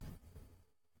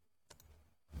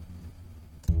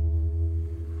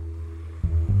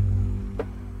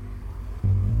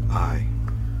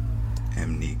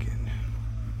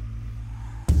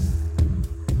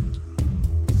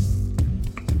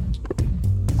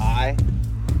I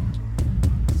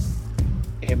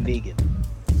am Negan.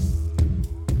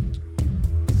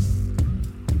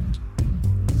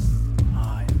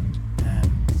 I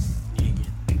am Negan.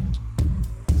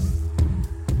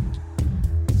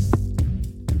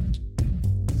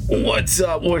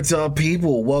 What's up,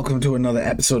 people? Welcome to another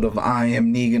episode of I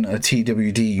Am Negan, a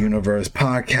TWD Universe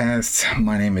podcast.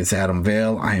 My name is Adam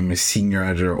Vale. I am a senior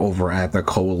editor over at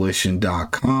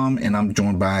thecoalition.com, and I'm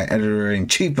joined by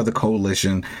editor-in-chief of the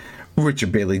Coalition,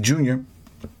 Richard Bailey Jr.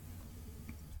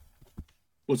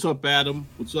 What's up, Adam?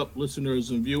 What's up,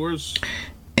 listeners and viewers?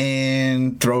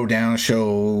 And Throwdown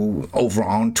Show over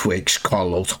on Twitch,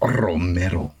 Carlos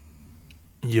Romero.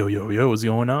 Yo, what's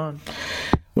going on?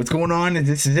 What's going on?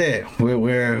 This is it.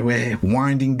 We're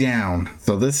winding down.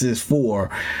 So this is for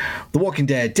The Walking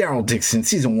Dead, Daryl Dixon,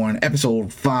 Season 1,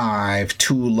 Episode 5,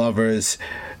 Two Lovers,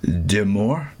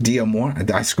 D'Amours.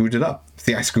 I screwed it up.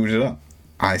 See, I screwed it up.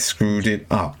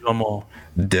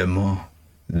 D'Amours.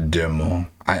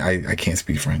 I can't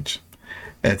speak French.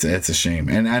 It's a shame.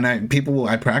 And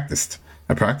I practiced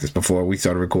before we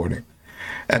started recording.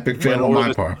 Epic fail on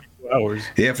my part. Hours.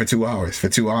 Yeah, for 2 hours. For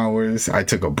 2 hours, I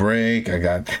took a break.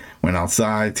 Went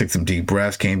outside, took some deep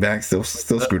breaths, came back, still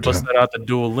screwed up. Busted out the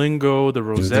Duolingo, the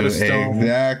Rosetta Stone.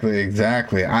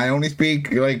 Exactly. I only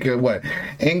speak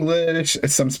English,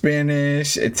 some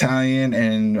Spanish, Italian,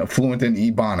 and fluent in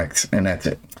Ebonics, and that's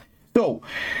it. So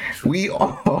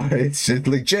it's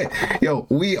legit.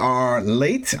 We are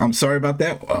late. I'm sorry about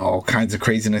that. All kinds of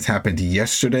craziness happened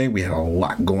yesterday. We had a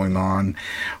lot going on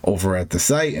over at the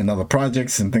site and other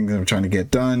projects and things that we're trying to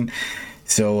get done.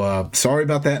 So sorry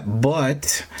about that,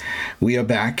 but we are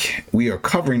back. We are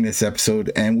covering this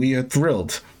episode and we are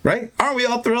thrilled, right? Aren't we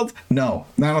all thrilled? No,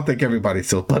 I don't think everybody's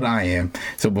thrilled, but I am.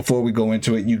 So before we go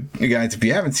into it, you guys, if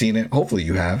you haven't seen it, hopefully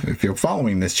you have. If you're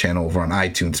following this channel over on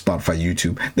iTunes, Spotify,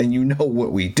 YouTube, then you know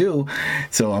what we do.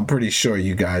 So I'm pretty sure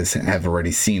you guys have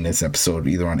already seen this episode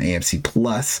either on AMC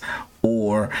Plus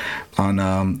or on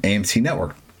AMC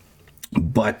Network.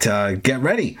 But get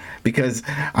ready, because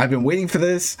I've been waiting for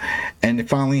this, and it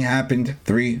finally happened.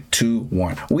 3, 2,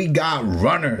 1. We got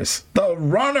runners. The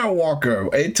Runner Walker.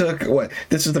 It took,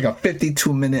 this was like a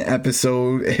 52-minute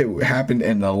episode. It happened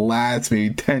in the last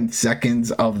maybe 10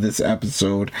 seconds of this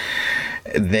episode.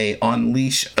 They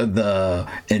unleash the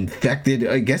infected.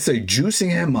 I guess they're juicing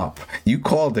him up. You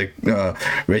called it,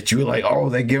 Rich. You were like, oh,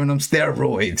 they're giving him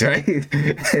steroids, right?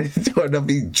 And sort of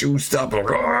be juiced up.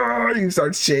 You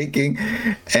start shaking.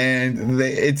 And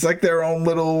it's like their own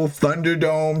little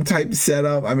Thunderdome type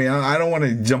setup. I mean, I don't want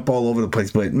to jump all over the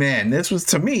place, but man, this was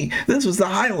the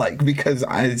highlight, because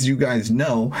as you guys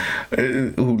know,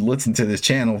 who listen to this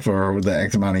channel for the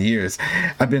X amount of years,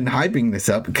 I've been hyping this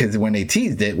up because when they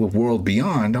teased it with World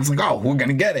Beyond, I was like, oh, we're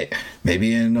gonna get it.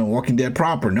 Maybe in Walking Dead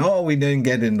proper. No, we didn't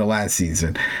get it in the last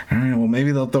season. All right, well,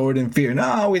 maybe they'll throw it in Fear.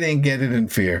 No, we didn't get it in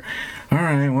Fear. All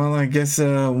right, well, I guess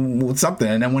something.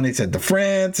 And then when they said the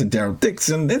France and Daryl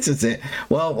Dixon, this is it.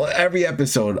 Well, every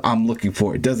episode I'm looking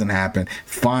for, it doesn't happen.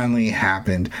 Finally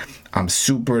happened. I'm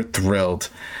super thrilled.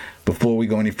 Before we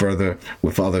go any further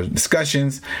with other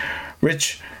discussions,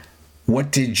 Rich,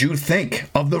 what did you think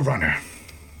of the Runner?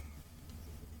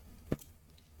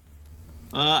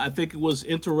 I think it was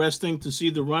interesting to see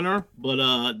the runner, but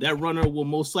that runner will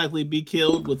most likely be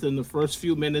killed within the first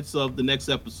few minutes of the next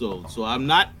episode. So I'm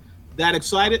not that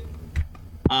excited.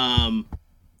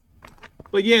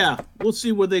 But yeah, we'll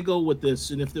see where they go with this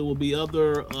and if there will be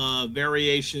other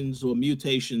variations or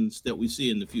mutations that we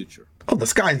see in the future. Oh, the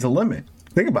sky's the limit.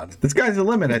 Think about it. The sky's the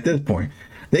limit at this point.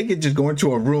 They could just go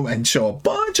into a room and show a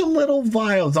bunch of little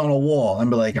vials on a wall and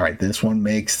be like, all right, this one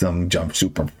makes them jump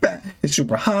super fast, it's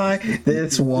super high.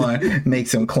 This one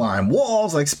makes them climb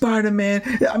walls like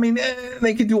Spider-Man. I mean,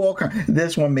 they could do all kinds.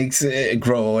 This one makes it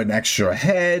grow an extra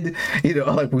head.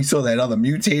 Like we saw that other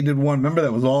mutated one. Remember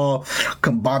that was all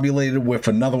combobulated with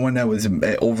another one that was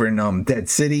over in Dead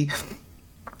City.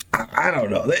 I don't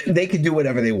know. They can do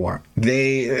whatever they want.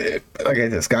 Like I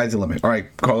said, sky's the limit. All right,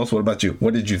 Carlos, what about you?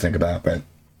 What did you think about that?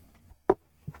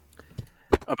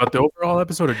 About the overall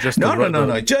episode, or just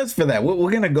no, just for that.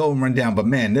 We're gonna go and run down, but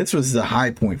man, this was the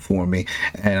high point for me,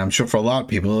 and I'm sure for a lot of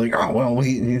people, like, oh well,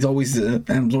 he's always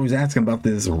Adam's always asking about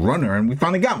this runner, and we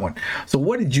finally got one. So,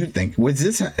 what did you think? Was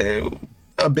this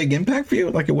a big impact for you,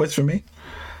 like it was for me?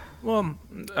 Well,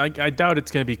 I doubt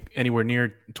it's going to be anywhere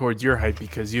near towards your hype,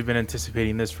 because you've been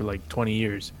anticipating this for like 20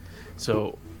 years.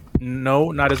 So,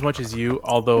 no, not as much as you.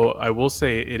 Although I will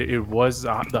say it was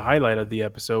the highlight of the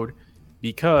episode,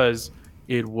 because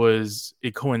it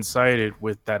coincided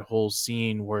with that whole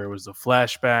scene where it was a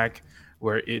flashback,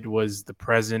 where it was the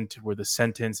present, where the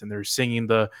sentence, and they're singing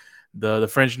the the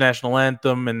French national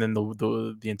anthem, and then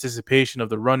the anticipation of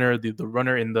the runner, the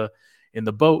runner in the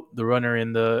boat, the runner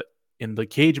in the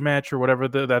cage match or whatever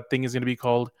that thing is going to be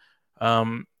called.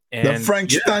 The And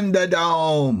French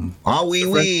Thunderdome. Ah, oui,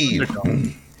 the French oui.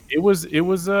 Thunderdome.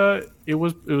 It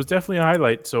was definitely a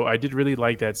highlight. So I did really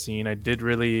like that scene. I did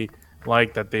really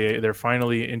like that they're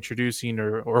finally introducing,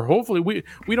 or hopefully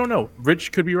we don't know.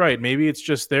 Rich could be right. Maybe it's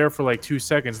just there for like 2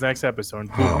 seconds next episode,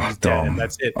 and boom, he's dead, and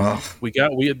that's it. We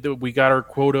got our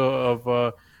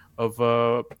quota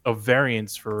of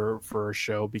variants for a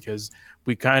show, because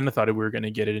we kind of thought we were going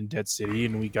to get it in Dead City,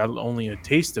 and we got only a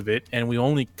taste of it, and we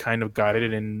only kind of got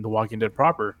it in The Walking Dead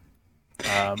proper.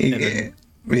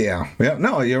 Yeah.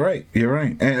 No, you're right.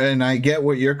 And I get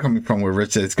where you're coming from with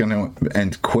Rich. It's going to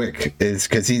end quick, is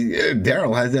because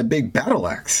Daryl has that big battle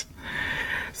axe.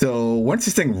 So once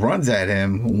this thing runs at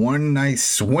him, one nice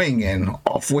swing and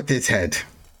off with his head.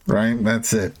 Right?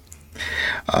 That's it.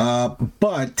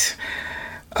 But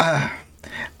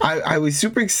I was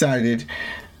super excited.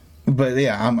 But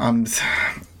yeah, I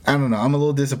don't know. I'm a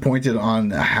little disappointed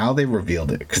on how they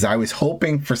revealed it, because I was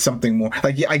hoping for something more.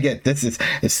 Like, yeah, I get this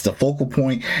it's the focal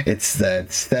point. It's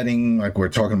that setting, like we're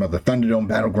talking about the Thunderdome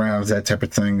battlegrounds, that type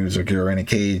of thing. It's like you're in a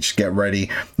cage, get ready.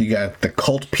 You got the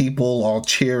cult people all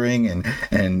cheering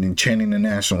and chanting the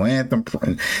national anthem.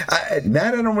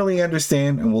 That I don't really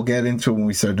understand, and we'll get into it when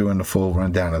we start doing the full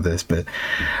rundown of this. But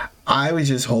I was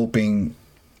just hoping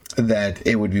that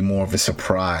it would be more of a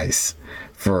surprise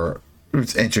for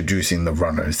introducing the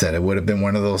runners, that it would have been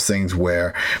one of those things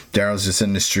where Daryl's just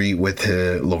in the street with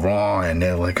Laurent, and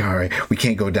they're like, all right, we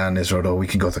can't go down this road, or we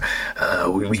can go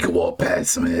through, we can walk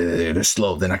past them, they're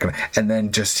slow, they're not gonna, and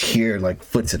then just hear like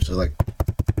footsteps, like,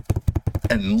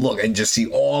 and look and just see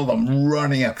all of them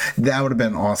running up. That would have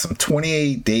been awesome.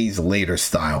 28 Days Later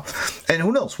style. And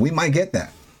who knows, we might get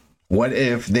that. What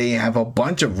if they have a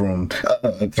bunch of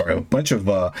infected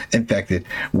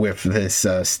with this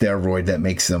steroid that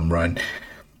makes them run,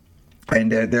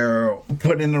 and they're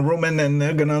put in a room, and then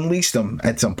they're gonna unleash them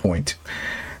at some point?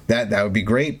 That would be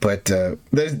great, but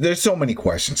there's so many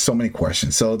questions.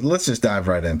 So let's just dive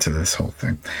right into this whole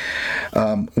thing.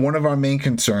 One of our main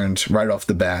concerns right off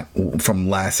the bat from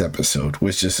last episode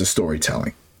was just the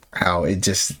storytelling. How it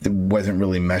just wasn't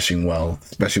really meshing well,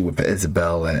 especially with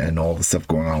Isabelle and all the stuff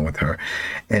going on with her.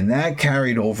 And that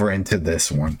carried over into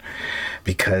this one,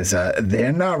 because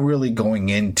they're not really going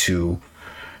into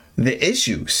the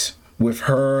issues with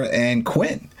her and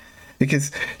Quinn.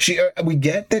 Because we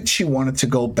get that she wanted to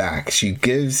go back. She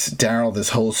gives Daryl this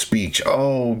whole speech.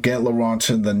 Oh, get Laurent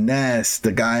to the nest.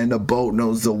 The guy in the boat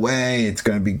knows the way. It's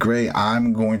going to be great.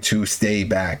 I'm going to stay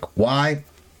back. Why?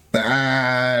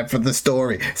 For the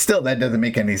story. Still, that doesn't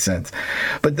make any sense.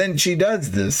 But then she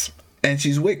does this, and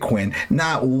she's with Quinn.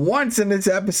 Not once in this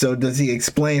episode does he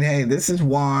explain, hey, this is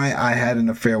why I had an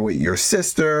affair with your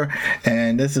sister,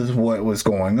 and this is what was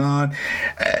going on.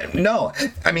 No,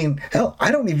 I mean, hell,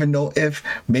 I don't even know if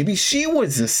maybe she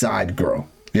was the side girl.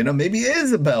 You know, maybe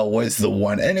Isabelle was the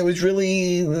one, and it was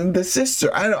really the sister.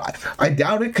 I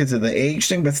doubt it because of the age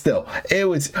thing, but still,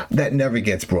 that never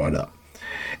gets brought up.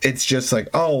 It's just like,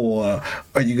 are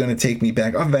you going to take me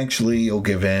back? Eventually you'll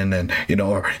give in, and,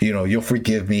 you'll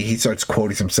forgive me. He starts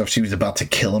quoting some stuff. She was about to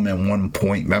kill him at one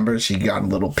point. Remember, she got a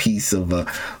little piece of the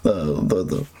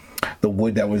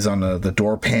wood that was on the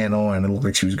door panel, and it looked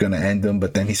like she was going to end him.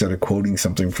 But then he started quoting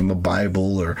something from the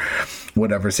Bible or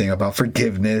whatever, saying about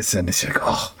forgiveness. And it's like,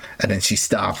 and then she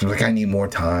stops. Like, I need more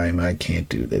time. I can't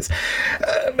do this.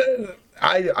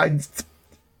 I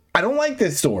don't like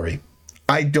this story.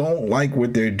 I don't like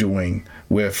what they're doing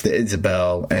with the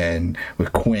Isabelle and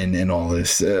with Quinn and all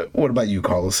this. What about you,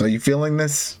 Carlos? Are you feeling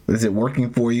this? Is it working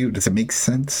for you? Does it make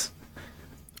sense?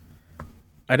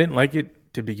 I didn't like it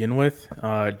to begin with,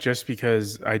 just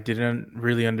because I didn't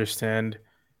really understand.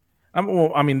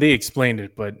 They explained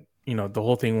it, but the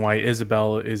whole thing why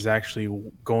Isabelle is actually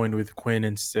going with Quinn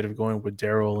instead of going with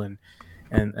Daryl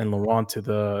and Laurent to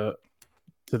the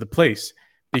place.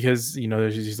 Because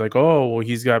she's like, oh, well,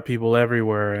 he's got people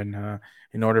everywhere, and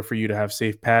in order for you to have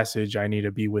safe passage, I need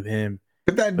to be with him.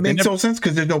 But that makes no sense,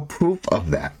 because there's no proof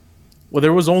of that. Well,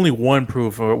 there was only one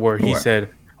proof where he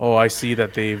said, oh, I see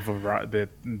that they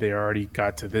already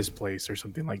got to this place or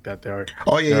something like that.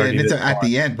 And it's at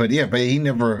the end, but he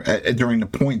never during the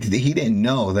point he didn't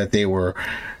know that they were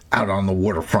out on the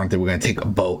waterfront. They were going to take a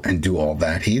boat and do all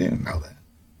that. He didn't know that.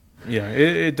 Yeah,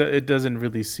 it doesn't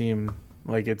really seem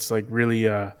like it's like really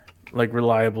like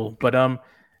reliable, but I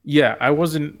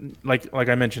wasn't like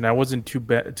I mentioned, I wasn't too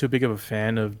big of a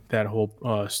fan of that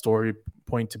whole story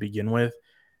point to begin with,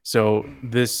 so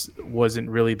this wasn't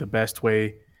really the best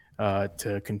way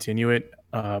to continue it.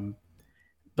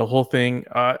 the whole thing,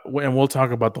 and we'll talk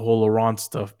about the whole Laurent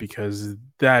stuff because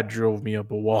that drove me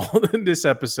up a wall in this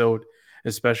episode,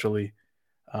 especially.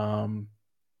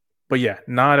 But yeah,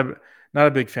 not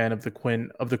a big fan of the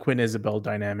Quinn Isabelle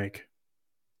dynamic.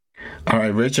 All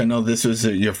right, Rich, I know this was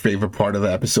your favorite part of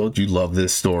the episode. You love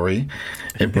this story.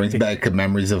 It brings back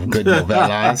memories of good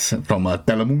novellas from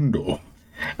Telemundo.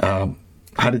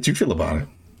 How did you feel about it?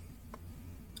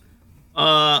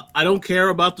 I don't care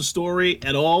about the story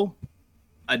at all.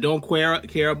 I don't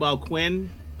care about Quinn.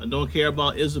 I don't care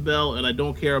about Isabelle, and I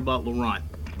don't care about Laurent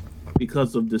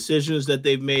because of decisions that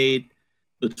they've made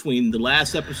between the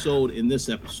last episode and this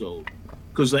episode.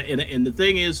 Because and the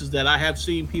thing is that I have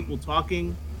seen people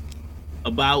talking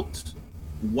about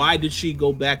why did she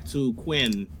go back to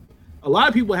Quinn. A lot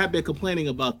of people have been complaining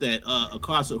about that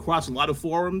across a lot of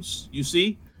forums. You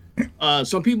see,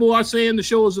 some people are saying the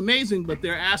show is amazing, but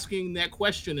they're asking that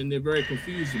question and they're very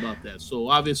confused about that. So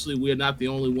obviously, we're not the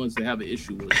only ones that have an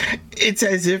issue with it. It's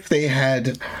as if they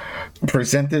had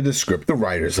presented the script, the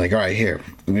writers, like, all right, here,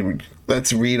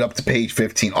 let's read up to page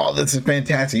 15. Oh, this is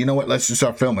fantastic. You know what? Let's just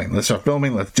start filming.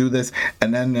 Let's do this.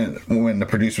 And then when the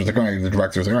producer was like, all right, the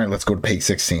director was like, all right, let's go to page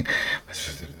 16.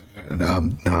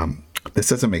 This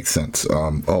doesn't make sense.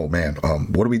 Oh man,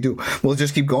 what do we do? We'll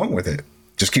just keep going with it.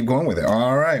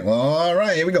 All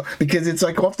right, here we go. Because it's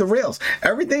like off the rails.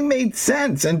 Everything made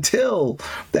sense until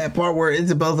that part where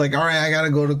Isabelle's like, all right, I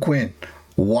gotta go to Quinn.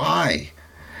 Why?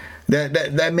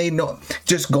 That made no.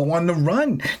 Just go on the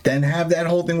run. Then have that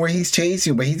whole thing where he's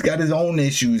chasing, but he's got his own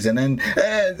issues. And then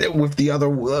with the other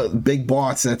big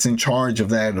boss that's in charge of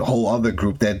that whole other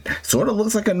group that sort of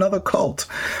looks like another cult.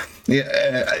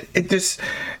 Yeah, it just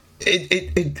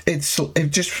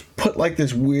put like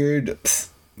this weird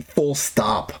full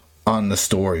stop on the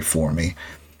story for me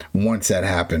once that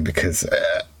happened, because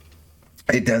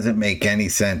it doesn't make any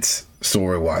sense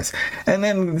story-wise. And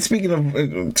then speaking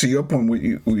of, to your point, what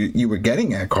you were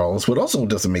getting at, Carlos, what also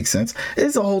doesn't make sense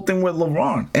is the whole thing with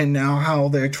Laurent, and now how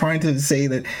they're trying to say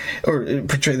that, or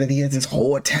portray that he has this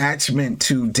whole attachment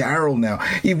to Daryl now.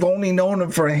 You've only known him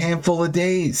for a handful of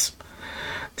days.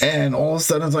 And all of a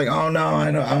sudden it's like, oh no,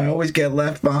 I always get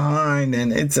left behind.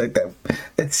 And it's like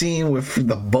that scene with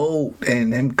the boat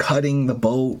and him cutting the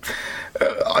boat.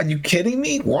 Are you kidding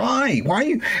me? Why?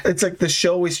 It's like the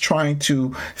show is trying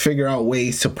to figure out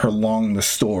ways to prolong the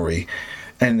story.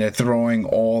 And they're throwing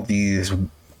all these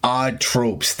odd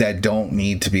tropes that don't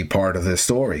need to be part of the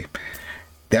story.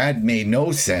 That made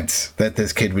no sense that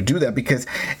this kid would do that, because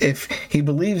if he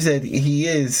believes that he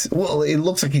is, well, it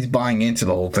looks like he's buying into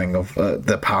the whole thing of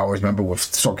the powers. Remember, we're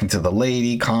talking to the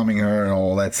lady, calming her and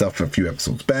all that stuff a few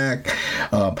episodes back,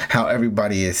 how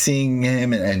everybody is seeing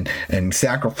him and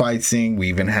sacrificing. We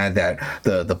even had that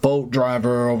the boat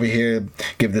driver over here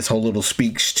give this whole little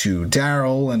speech to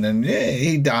Daryl, and then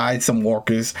he died. Some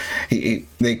walkers,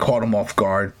 they caught him off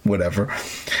guard, whatever.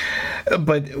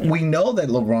 But we know that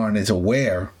Laurent is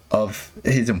aware of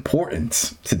his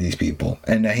importance to these people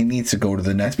and that he needs to go to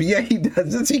the nest. But yeah, he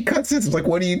does this. He cuts this. It's like,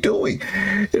 what are you doing?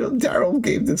 Daryl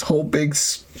gave this whole big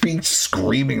speech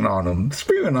screaming on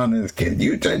this kid.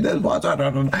 You did this,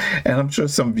 and I'm sure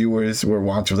some viewers were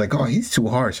watching, was like, oh, he's too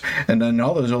harsh. And then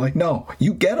others are like, no,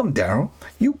 you get him, Daryl.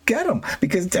 You get him,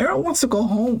 because Daryl wants to go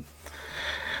home.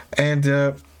 And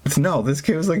no, this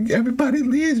kid was like, everybody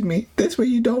leaves me. This way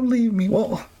you don't leave me.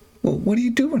 Well, what are you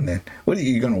doing then? What are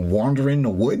you going to wander in the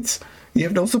woods? You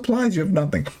have no supplies. You have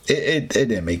nothing. It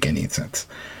didn't make any sense.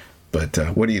 But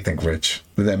what do you think, Rich?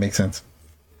 Does that make sense?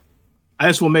 I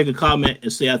just want to make a comment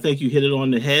and say I think you hit it on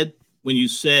the head when you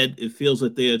said it feels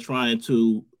like they are trying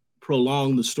to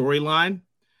prolong the storyline.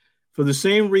 For the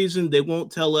same reason, they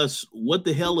won't tell us what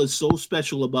the hell is so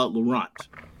special about Laurent.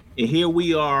 And here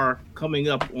we are coming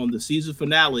up on the season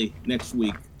finale next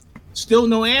week. Still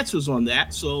no answers on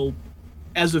that. So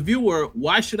as a viewer,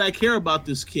 why should I care about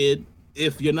this kid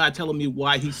if you're not telling me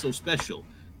why he's so special?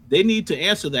 They need to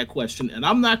answer that question, and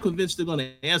I'm not convinced they're going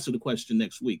to answer the question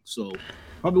next week. So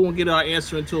probably won't get our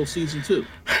answer until season 2.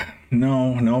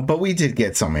 No, but we did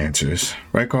get some answers,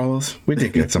 right, Carlos? We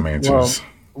did get some answers.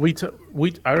 Well,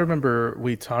 I remember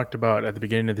we talked about at the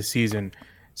beginning of the season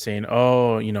saying,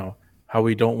 oh, how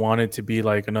we don't want it to be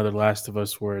like another Last of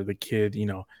Us where the kid,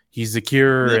 he's the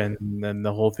cure, and then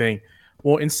the whole thing.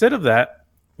 Well, instead of that,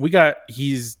 we got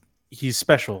he's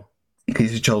special.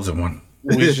 He's the chosen one.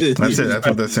 That's it. That's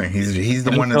what they're saying. He's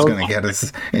the one that's going to get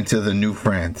us into the new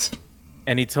France.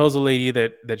 And he tells the lady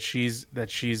that she's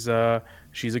a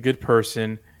good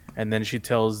person, and then she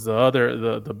tells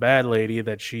the bad lady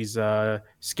that she's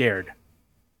scared.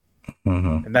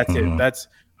 Mm-hmm. And that's it.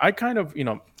 I kind of,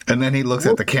 And then he looks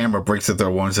at the camera, breaks it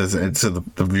through one, says to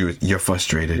the viewers, "You're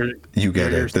frustrated. You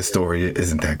get it. The story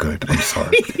isn't that good. I'm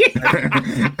sorry."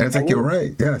 And it's like, you're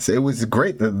right. Yes, it was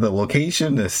great. The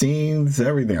location, the scenes,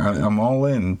 everything. I'm all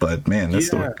in. But man, this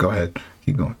story. Go ahead,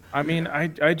 keep going. I mean,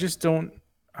 I just don't.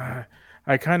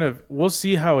 I kind of. We'll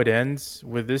see how it ends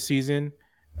with this season.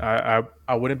 I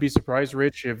wouldn't be surprised,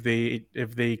 Rich, if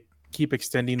they keep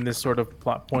extending this sort of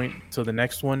plot point to the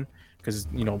next one, because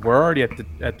we're already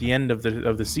at the end of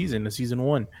the season, the season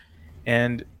one,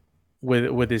 and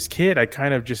with his kid, I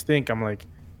kind of just think, I'm like,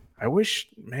 I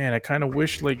kind of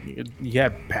wish like he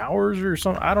had powers or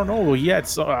something. I don't know. He had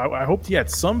so I hoped he had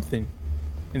something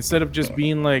instead of just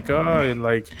being like, oh,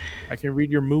 like I can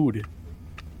read your mood.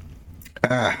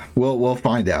 We'll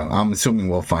find out. I'm assuming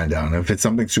we'll find out. If it's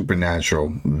something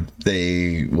supernatural,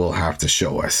 they will have to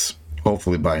show us.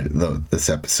 Hopefully by this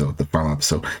episode, the final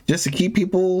episode, just to keep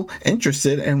people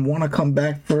interested and want to come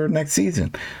back for next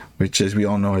season, which, as we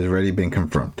all know, has already been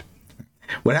confirmed.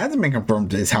 What hasn't been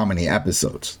confirmed is how many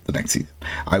episodes the next season.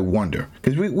 I wonder,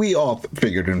 because we all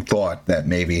figured and thought that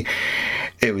maybe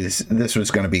this was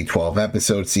going to be 12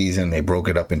 episode season. They broke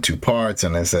it up in 2 parts,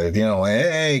 and they said,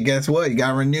 hey, guess what? You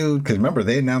got renewed. Because remember,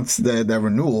 they announced that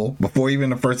renewal before even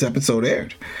the first episode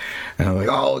aired. And I'm like,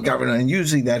 oh, it got renewed. And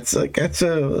usually it's like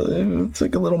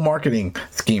a little marketing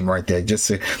scheme right there.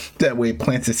 Just that way it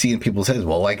plants a seed in people's heads.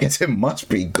 Well, I guess it must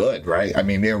be good, right? I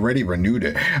mean, they already renewed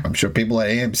it. I'm sure people at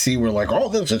AMC were like, oh,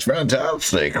 this is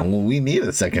fantastic. Well, we need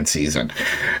a second season.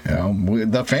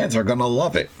 The fans are going to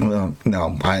love it. Well,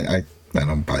 no, I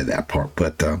don't buy that part,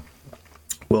 but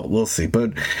we'll see.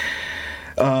 But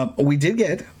we did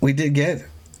get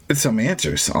some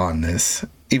answers on this,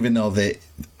 even though they,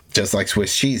 just like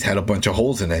Swiss cheese, had a bunch of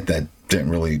holes in it that didn't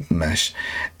really mesh.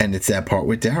 And it's that part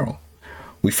with Daryl.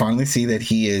 We finally see that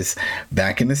he is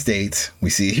back in the States. We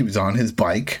see he was on his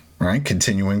bike, right?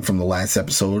 Continuing from the last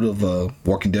episode of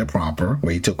Walking Dead proper,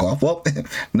 where he took off. Well,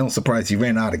 no surprise, he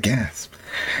ran out of gas.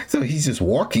 So he's just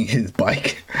walking his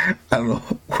bike. I don't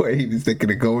know where he was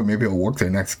thinking of going. Maybe he'll walk to the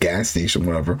next gas station,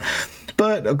 whatever.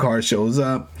 But a car shows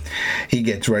up. He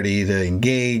gets ready to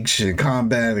engage in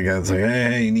combat. The guy's like,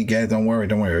 hey, you need gas? Don't worry.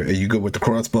 Are you good with the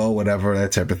crossbow? Whatever,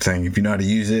 that type of thing. If you know how to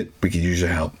use it, we could use your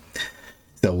help.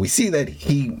 So we see that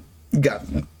he got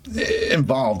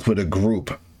involved with a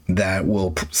group that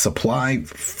will supply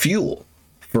fuel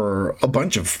for a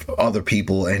bunch of other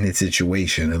people in his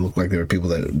situation. It looked like there were people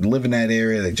that live in that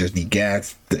area that just need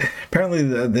gas. Apparently,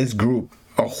 this group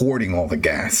are hoarding all the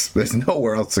gas. There's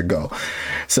nowhere else to go.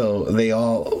 So they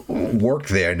all work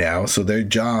there now. So their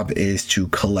job is to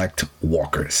collect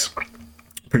walkers,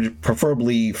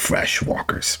 preferably fresh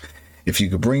walkers. If you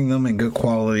could bring them in good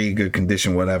quality, good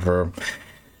condition, whatever,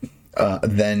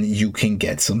 then you can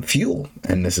get some fuel.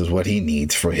 And this is what he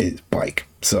needs for his bike.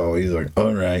 So he's like,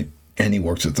 all right. And he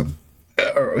works with them.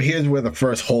 Here's where the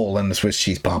first hole in the Swiss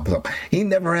cheese pops up. He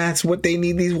never asks what they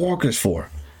need these walkers for.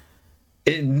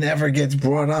 It never gets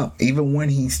brought up. Even when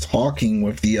he's talking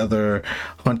with the other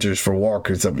hunters for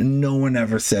walkers, no one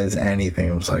ever says anything.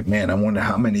 It was like, man, I wonder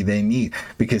how many they need.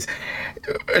 Because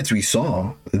as we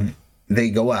saw, they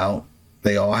go out.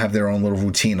 They all have their own little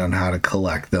routine on how to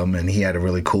collect them. And he had a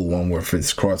really cool one where for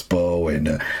his crossbow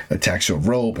and attach a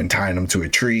rope and tying them to a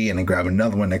tree and then grab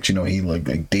another one. Next, he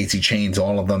like daisy chains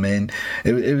all of them in.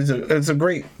 It was a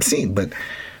great scene. But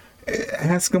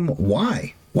ask him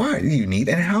why. Why do you need,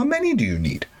 and how many do you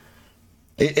need?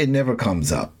 It never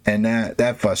comes up, and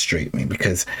that frustrates me,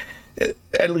 because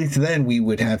at least then we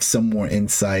would have some more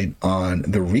insight on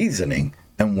the reasoning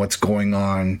and what's going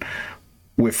on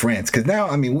with France. Because now,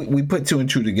 I mean, we put 2 and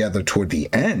 2 together toward the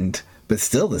end, but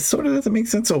still, this sort of doesn't make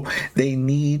sense. So they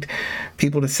need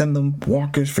people to send them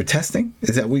walkers for testing.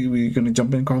 Is that where you're going to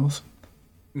jump in, Carlos?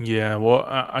 Yeah, well,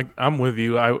 I'm with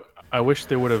you. I wish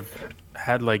they would have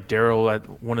had like Daryl at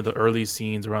one of the early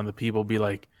scenes around the people be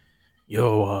like,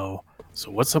 yo,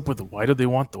 so what's up with why do they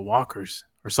want the walkers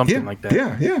or something like that?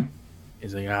 Yeah.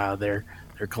 He's like, they're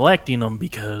collecting them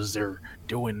because they're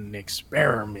doing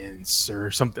experiments or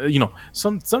something,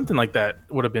 something like that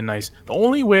would have been nice. The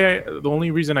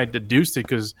only reason I deduced it,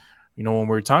 because when we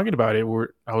were talking about it,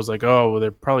 I was like, oh, well,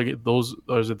 they're probably those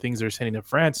are the things they're sending to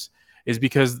France, is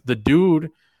because the dude,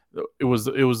 it was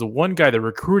the one guy that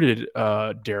recruited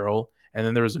Daryl. And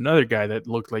then there was another guy that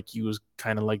looked like he was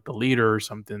kind of like the leader or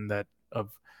something that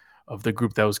of the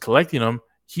group that was collecting them.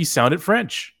 He sounded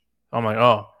French. I'm like,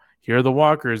 oh, here are the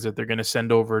walkers that they're going to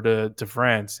send over to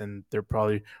France, and they're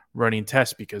probably running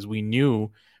tests, because we knew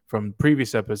from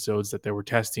previous episodes that they were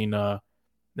testing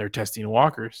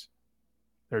walkers.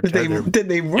 Did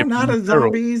they run out of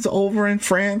zombies over in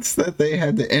France that they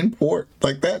had to import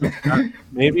like that?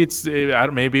 Maybe it's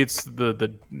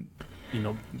the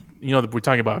we're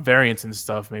talking about variants and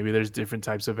stuff. Maybe there's different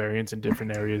types of variants in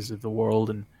different areas of the world,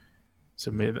 and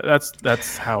so maybe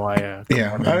that's how I.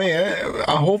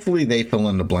 Hopefully they fill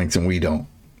in the blanks and we don't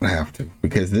have to,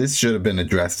 because this should have been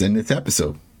addressed in this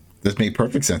episode. This made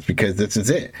perfect sense because this is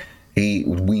it.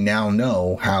 We now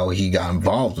know how he got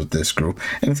involved with this group,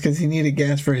 and it's because he needed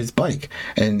gas for his bike,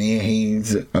 and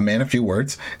he's a man of few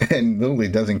words and literally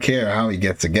doesn't care how he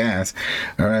gets the gas.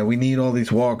 All right, we need all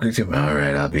these walkers. All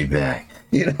right, I'll be back.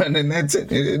 And then that's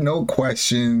it. No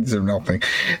questions or nothing.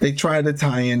 They tried to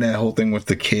tie in that whole thing with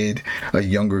the kid, a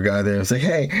younger guy there. It's like,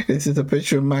 hey, this is a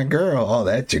picture of my girl. Oh,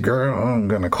 that's your girl? Oh, I'm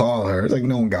going to call her. It's like,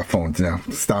 no one got phones now.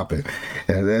 Stop it.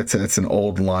 That's an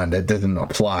old line that doesn't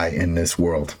apply in this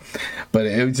world. But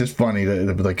it was just funny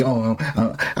to be like,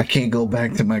 I can't go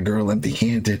back to my girl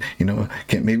empty-handed.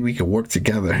 Maybe we could work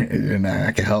together and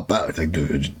I can help out. It's like,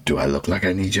 do I look like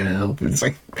I need your help? It's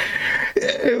like,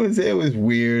 it was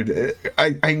weird.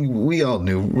 We all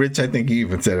knew. Rich, I think he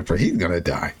even said it he's gonna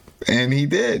die, and he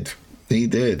did. He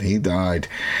died,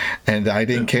 and I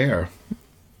didn't care.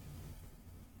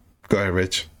 Go ahead,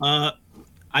 Rich. I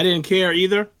didn't care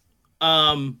either.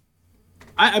 Let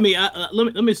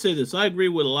me say this. I agree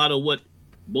with a lot of what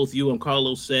both you and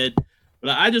Carlos said,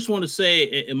 but I just want to say,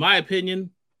 in my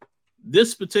opinion,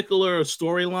 this particular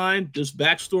storyline, this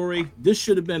backstory, this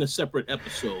should have been a separate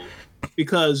episode,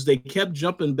 because they kept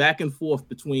jumping back and forth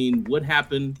between what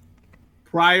happened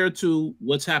prior to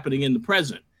what's happening in the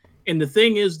present. And the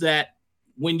thing is that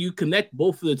when you connect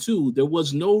both of the two, there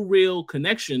was no real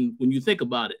connection when you think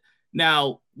about it.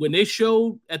 Now, when they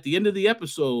showed at the end of the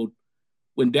episode,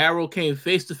 when Daryl came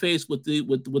face to face with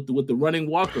the running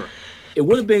walker, it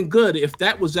would have been good if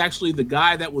that was actually the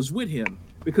guy that was with him,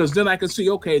 because then I could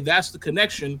see, okay, that's the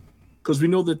connection. Because we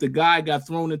know that the guy got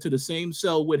thrown into the same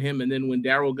cell with him, and then when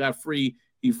Daryl got free,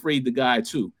 he freed the guy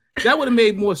too. That would have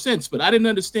made more sense, but I didn't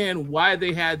understand why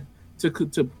they had to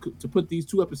put these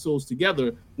two episodes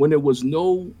together when it was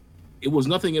nothing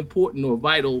important or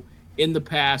vital in the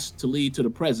past to lead to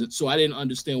the present. So I didn't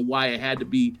understand why it had to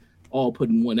be all put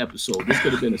in one episode. This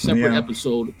could have been a separate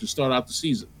episode to start out the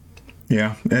season.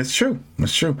 Yeah, that's true.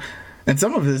 That's true. And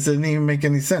some of this didn't even make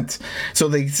any sense. So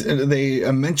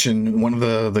they mentioned one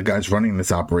of the guys running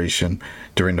this operation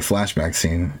during the flashback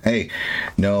scene. Hey,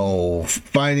 no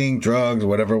fighting, drugs,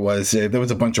 whatever it was. There was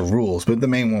a bunch of rules, but the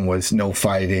main one was no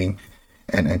fighting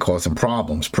and causing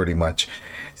problems, pretty much.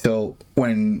 So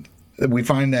when we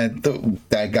find that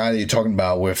that guy that you're talking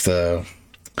about with the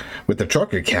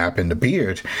trucker cap and the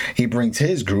beard, he brings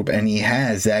his group, and he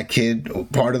has that kid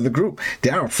part of the group.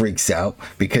 Daryl freaks out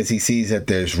because he sees that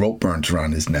there's rope burns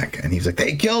around his neck, and he's like,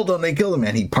 they killed him,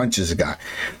 and he punches a guy.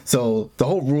 So the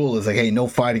whole rule is like, hey, no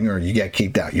fighting or you get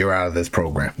kicked out, you're out of this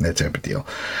program, that type of deal.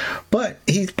 But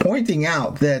he's pointing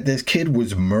out that this kid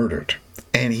was murdered,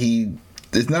 and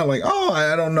it's not like, oh,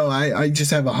 I don't know, I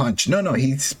just have a hunch. No,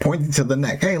 he's pointing to the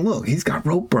neck. Hey, look, he's got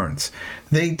rope burns.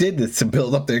 They did this to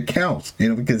build up their counts,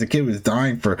 because the kid was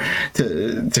dying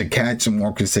to catch some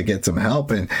walkers to get some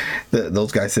help, and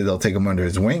those guys said they'll take him under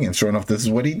his wing, and sure enough, this is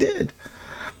what he did.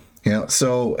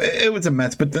 So it was a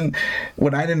mess. But then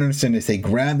what I didn't understand is they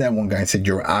grabbed that one guy and said,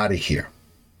 you're out of here.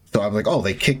 So I was like, oh,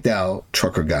 they kicked out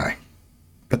trucker guy.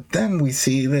 But then we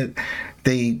see that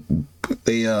they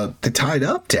tied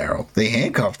up Daryl. They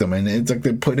handcuffed him, and it's like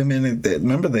they put him in.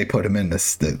 Remember, they put him in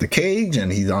the cage,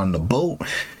 and he's on the boat.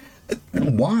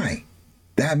 Why?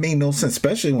 That made no sense,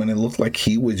 especially when it looked like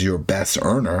he was your best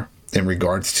earner in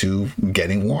regards to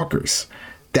getting walkers.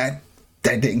 That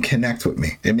didn't connect with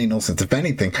me. It made no sense. If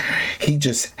anything, he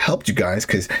just helped you guys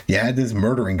because you had this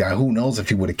murdering guy. Who knows if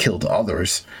he would have killed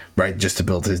others, right? Just to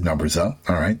build his numbers up.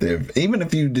 All right. Even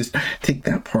if you just take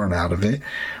that part out of it,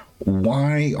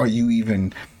 why are you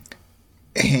even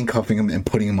handcuffing him and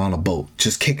putting him on a boat?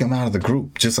 Just kick him out of the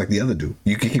group, just like the other dude.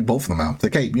 You can kick both of them out. It's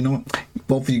like, hey, you know what?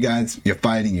 Both of you guys, you're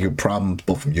fighting, your problems,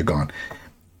 both of them, you're gone.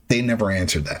 They never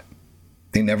answered that.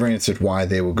 They never answered why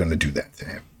they were going to do that to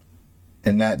him.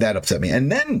 And that upset me.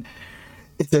 And then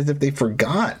it's as if they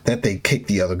forgot that they kicked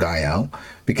the other guy out,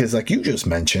 because like you just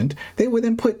mentioned, they were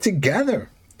then put together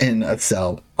in a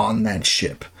cell on that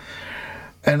ship.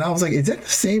 And I was like, is that the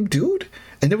same dude?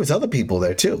 And there was other people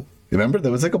there too. Remember,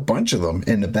 there was like a bunch of them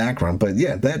in the background. But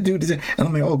yeah, that dude is it. And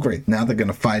I'm like, oh great, now they're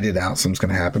gonna fight it out, something's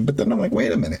gonna happen. But then I'm like,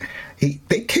 wait a minute,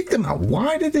 they kicked him out.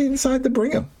 Why did they decide to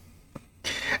bring him?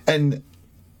 And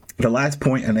the last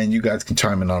point, and then you guys can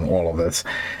chime in on all of this.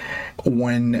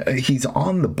 when he's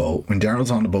on the boat, when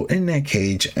Daryl's on the boat in that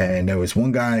cage, and there was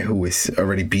one guy who was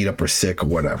already beat up or sick or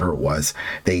whatever it was,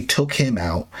 they took him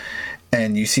out,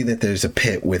 and you see that there's a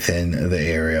pit within the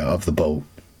area of the boat.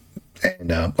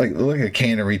 And like a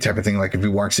cannery type of thing, like if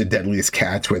you watch The Deadliest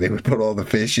Catch, where they would put all the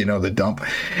fish, the dump.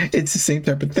 It's the same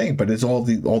type of thing, but it's all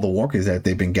the walkers that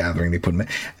they've been gathering. They put them in,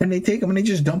 and they take them and they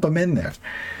just dump them in there.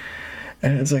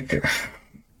 And it's like,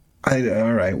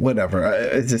 all right, whatever.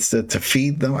 It's just to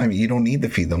feed them. I mean, you don't need to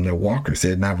feed them. They're walkers.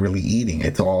 They're not really eating.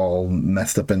 It's all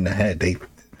messed up in the head.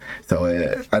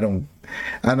 I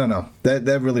don't know.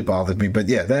 That really bothered me. But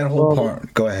yeah, that whole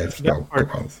part. Go ahead.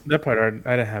 That part,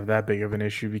 I didn't have that big of an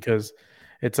issue because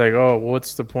it's like, oh,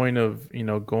 what's the point of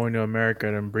going to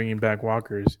America and bringing back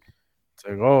walkers? It's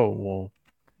like, oh, well,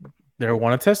 they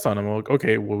want to test on them. Like,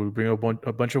 okay, well, we bring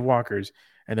a bunch of walkers,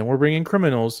 and then we're bringing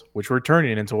criminals, which we're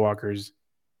turning into walkers.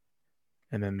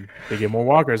 And then they get more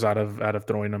walkers out of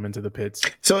throwing them into the pits.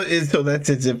 So that's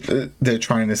as if they're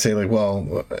trying to say, like,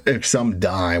 well, if some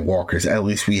die walkers, at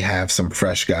least we have some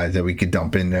fresh guys that we could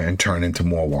dump in there and turn into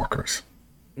more walkers.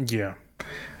 Yeah.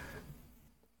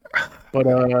 But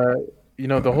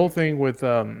the whole thing with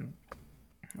I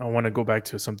want to go back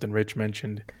to something Rich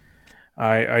mentioned.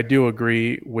 I do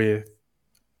agree with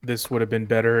this would have been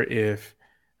better if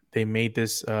they made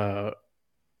this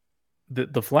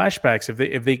the flashbacks,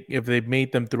 if they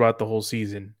made them throughout the whole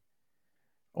season,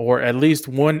 or at least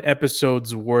one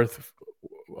episode's worth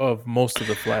of most of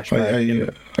the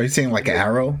flashbacks. Are you saying like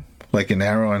Arrow, like an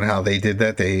Arrow, and how they did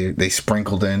that? They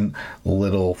sprinkled in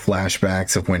little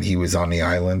flashbacks of when he was on the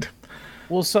island.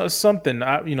 Well, something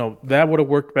that would have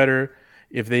worked better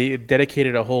if they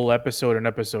dedicated a whole episode in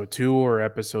episode 2 or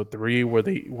episode 3 where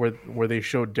they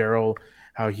showed Daryl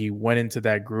how he went into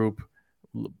that group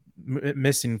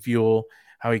missing fuel,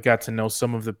 how he got to know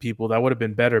some of the people. That would have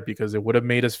been better because it would have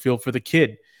made us feel for the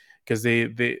kid, because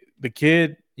the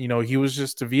kid, he was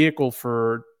just a vehicle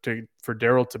for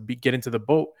Daryl to get into the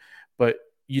boat, but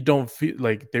you don't feel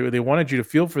like they wanted you to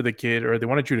feel for the kid, or they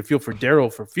wanted you to feel for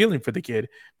Daryl for feeling for the kid,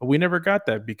 but we never got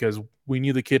that because we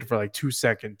knew the kid for like 2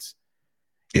 seconds.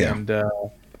 Yeah. And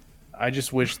I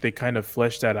just wish they kind of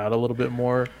fleshed that out a little bit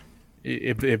more.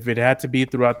 If it had to be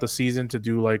throughout the season to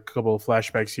do like a couple of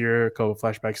flashbacks here, a couple of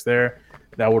flashbacks there,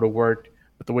 that would have worked.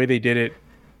 But the way they did it,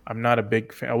 I'm not a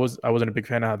big fan. I wasn't a big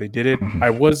fan of how they did it. Mm-hmm.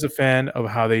 I was a fan of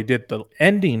how they did the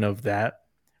ending of that,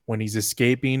 when he's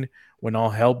escaping, when all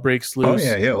hell breaks loose.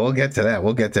 Oh yeah, we'll get to that.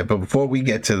 But before we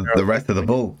get to the rest of the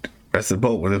boat,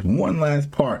 well, there's one last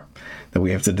part that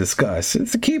we have to discuss.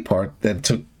 It's the key part that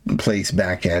took place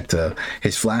back at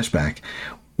his flashback.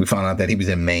 We found out that he was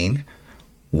in Maine.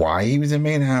 Why he was in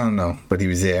Maine, I don't know, but he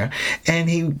was there,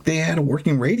 and they had a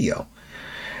working radio,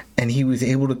 and he was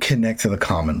able to connect to the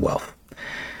Commonwealth,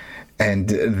 and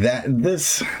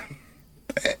this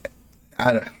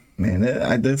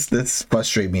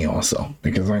frustrates me also,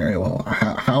 because like, well,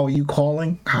 how are you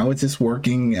calling? How is this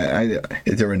working?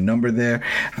 Is there a number there?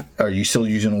 Are you still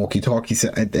using a walkie-talkie?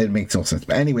 It makes no sense.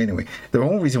 But anyway, the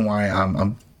only reason why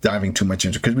I'm diving too much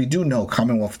into, because we do know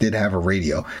Commonwealth did have a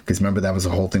radio, because remember that was the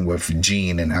whole thing with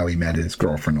Gene and how he met his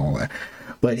girlfriend and all that.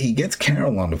 But he gets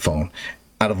Carol on the phone.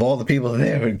 Out of all the people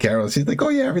there, and Carol, she's like, oh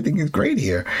yeah, everything is great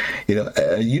here.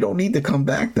 You don't need to come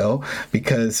back though,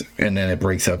 because, and then it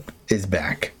breaks up, is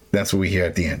back. That's what we hear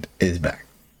at the end, is back.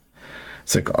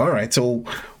 It's like, all right, so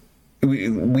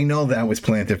we know that was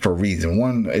planted for a reason.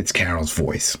 One, it's Carol's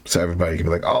voice, so everybody can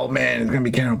be like, oh man, it's gonna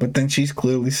be Carol, but then she's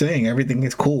clearly saying everything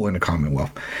is cool in the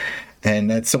Commonwealth, and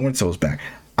that so-and-so's back.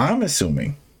 I'm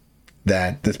assuming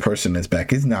that this person that's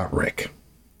back is not Rick.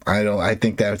 I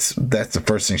think that's the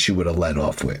first thing she would have led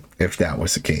off with if that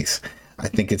was the case. I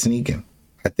think it's Negan.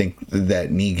 I think that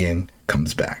Negan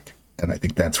comes back, and I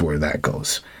think that's where that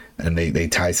goes, and they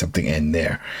tie something in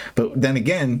there. But then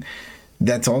again,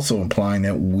 that's also implying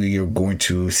that we are going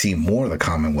to see more of the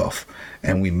Commonwealth,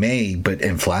 and we may, but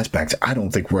in flashbacks, I don't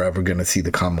think we're ever going to see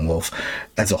the Commonwealth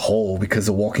as a whole, because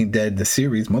The Walking Dead, the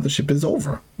series Mothership, is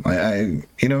over. I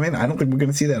don't think we're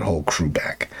going to see that whole crew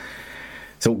back.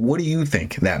 So what do you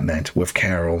think that meant with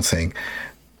Carol saying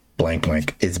blank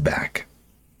blank is back?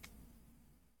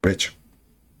 Rich?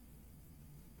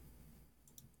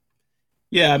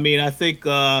 Yeah, I mean, I think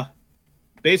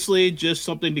basically just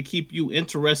something to keep you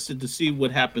interested to see what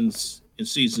happens in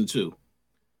season 2.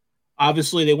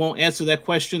 Obviously, they won't answer that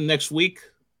question next week.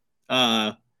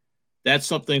 That's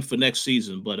something for next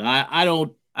season. But I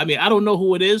don't know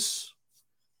who it is.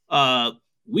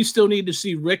 We still need to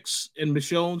see Rick's and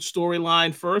Michonne's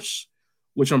storyline first,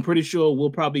 which I'm pretty sure we'll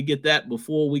probably get that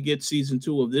before we get season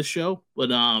 2 of this show.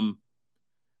 But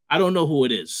I don't know who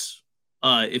it is.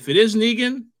 If it is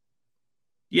Negan,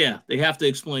 Yeah, they have to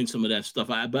explain some of that stuff.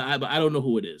 But I don't know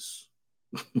who it is.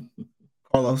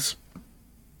 Carlos.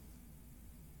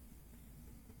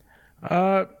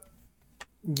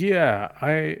 Yeah,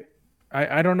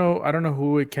 I don't know. I don't know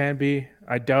who it can be.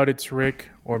 I doubt it's Rick,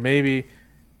 or maybe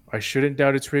I shouldn't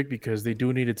doubt it's Rick because they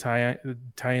do need to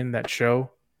tie in that show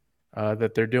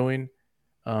that they're doing.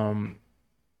 Um,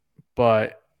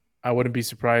 but I wouldn't be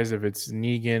surprised if it's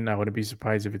Negan. I wouldn't be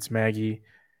surprised if it's Maggie.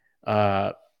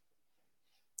 Uh,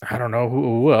 I don't know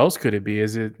who else could it be.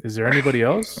 Is there anybody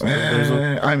else?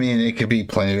 I mean, it could be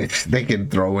plenty. They could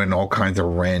throw in all kinds of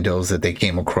randos that they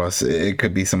came across. It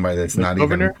could be somebody that's not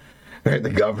governor? even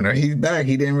the governor. He's back.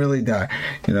 He didn't really die.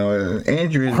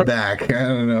 Andrew is back. I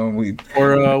don't know.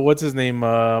 What's his name?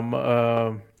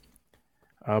 Morgan.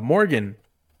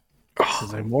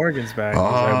 He's like Morgan's back.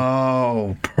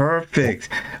 Oh, perfect.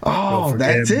 Oh,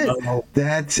 that's it.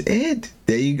 That's it.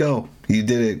 There you go. You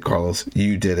did it, Carlos.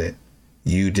 You did it.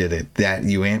 You did it. That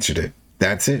you answered it.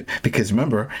 That's it. Because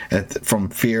remember, from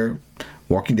Fear,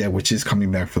 Walking Dead, which is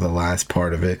coming back for the last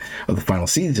part of it, of the final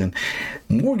season,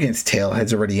 Morgan's tale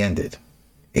has already ended.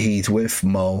 He's with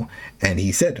Mo, and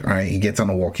he said, all right, he gets on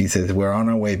a walk. He says, we're on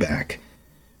our way back.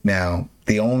 Now,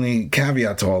 the only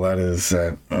caveat to all that is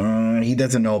that he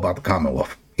doesn't know about the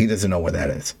Commonwealth. He doesn't know where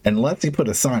that is. Unless he put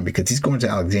a sign, because he's going to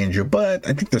Alexandria, but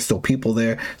I think there's still people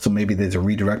there, so maybe there's a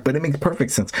redirect. But it makes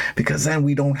perfect sense, because then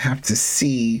we don't have to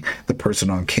see the person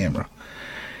on camera.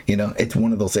 It's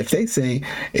one of those, if they say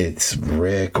it's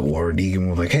Rick or Negan,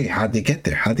 we're like, hey, how'd they get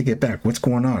there? How'd they get back? What's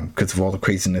going on? Because of all the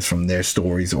craziness from their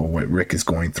stories or what Rick is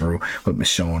going through with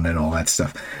Michonne and all that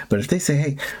stuff. But if they say,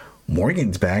 hey,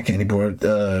 Morgan's back and he brought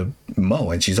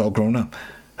Mo and she's all grown up.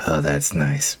 Oh, that's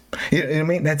nice. You know what I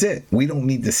mean? That's it. We don't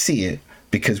need to see it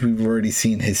because we've already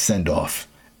seen his send-off.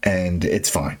 And it's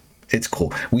fine. It's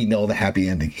cool. We know the happy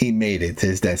ending. He made it to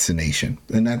his destination.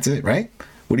 And that's it, right?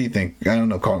 What do you think? I don't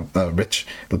know, Carl, Rich.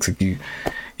 Looks like you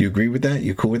agree with that?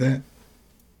 You cool with that?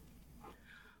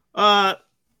 I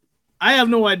have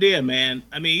no idea, man.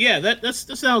 I mean, yeah, that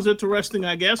sounds interesting,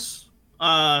 I guess.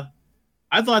 I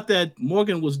thought that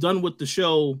Morgan was done with the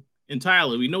show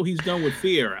entirely. We know he's done with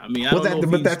Fear. I mean, but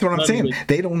that's what I'm saying.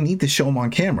 They don't need to show him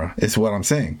on camera, is what I'm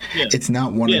saying. Yeah. It's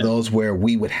not one of those where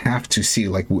we would have to see,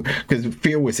 because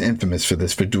Fear was infamous for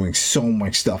this, for doing so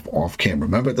much stuff off camera.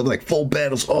 Remember, they were like full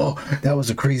battles. Oh, that was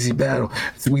a crazy battle.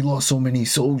 We lost so many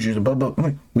soldiers. Blah, blah,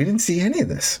 blah. We didn't see any of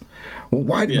this. Well,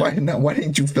 why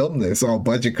didn't you film this? All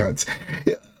budget cuts.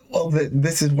 Yeah. Well,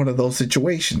 this is one of those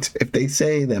situations. If they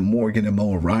say that Morgan and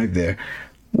Mo arrived there,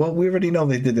 well, we already know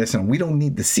they did this, and we don't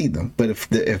need to see them. But if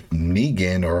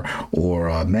Negan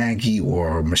or Maggie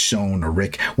or Michonne or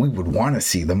Rick, we would want to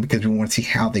see them because we want to see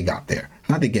how they got there,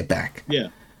 how they get back. Yeah,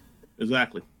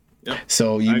 exactly. Yep.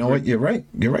 So you know what? You're right.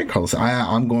 You're right, Carlos.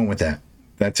 I'm going with that.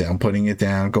 That's it. I'm putting it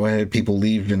down. Go ahead. People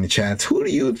leave in the chats. Who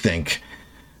do you think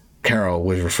Carol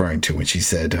was referring to when she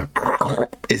said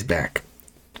is back?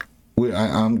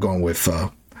 I'm going with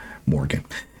Morgan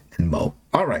and Mo.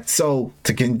 All right. So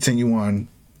to continue on,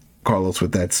 Carlos,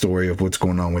 with that story of what's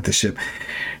going on with the ship,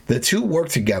 the two work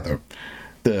together.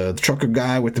 The trucker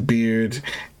guy with the beard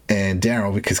and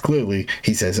Daryl, because clearly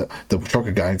he says the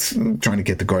trucker guy's trying to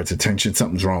get the guard's attention.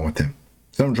 Something's wrong with him.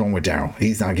 Something's wrong with Daryl.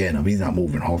 He's not getting him. He's not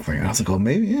moving the whole thing. And I was like, oh,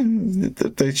 maybe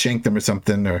they shanked him or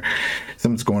something, or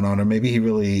something's going on, or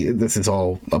maybe this is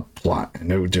all a plot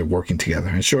and they're working together.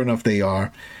 And sure enough, they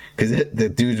are, because the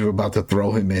dudes were about to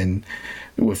throw him in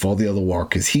with all the other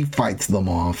walkers. He fights them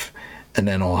off, and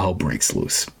then all hell breaks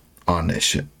loose on this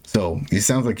ship. So it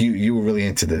sounds like you were really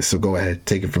into this. So go ahead,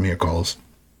 take it from here, Carlos.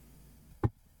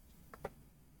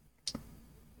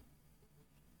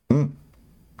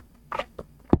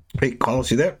 Hey, Carlos,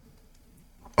 you there?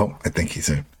 Oh, I think he's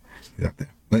there. He's up there.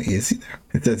 But is he there?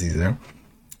 It says he's there.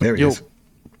 There he is.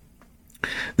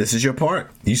 This is your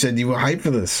part. You said you were hyped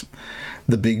for this.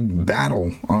 The big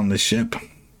battle on the ship.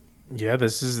 Yeah,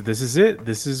 this is it.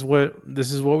 This is what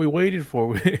we waited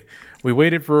for. We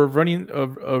waited for a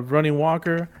running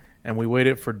walker, and we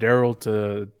waited for Daryl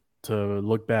to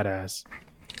look badass.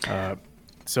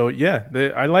 So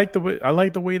yeah, I like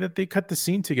the way that they cut the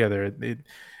scene together.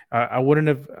 I wouldn't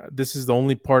have. This is the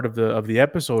only part of the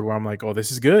episode where I'm like, oh,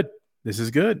 this is good. This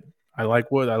is good. I like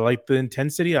the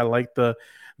intensity. I like the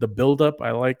build up.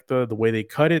 I like the way they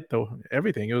cut it.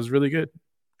 Everything. It was really good.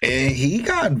 And he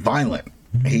got violent.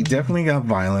 He definitely got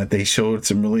violent. They showed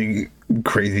some really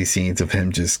crazy scenes of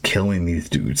him just killing these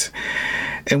dudes.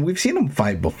 And we've seen him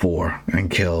fight before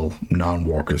and kill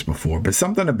non-walkers before. But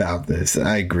something about this,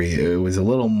 I agree, it was a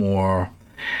little more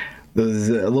There's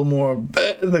a little more.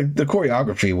 The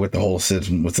choreography with the whole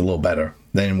system was a little better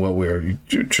than what we're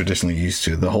traditionally used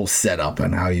to. The whole setup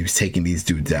and how he was taking these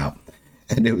dudes out.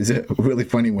 And it was really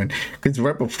funny because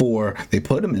right before they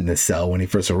put him in the cell when he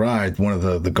first arrived, one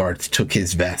of the guards took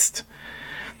his vest.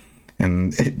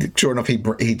 And sure enough,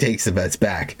 he takes the vest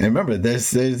back. And remember,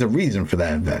 there's a reason for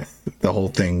that vest. The whole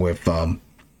thing with oh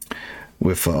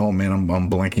man, I'm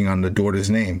blanking on the daughter's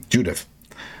name, Judith.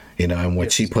 And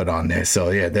what she put on there.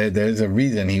 So yeah, there's a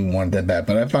reason he wanted that back.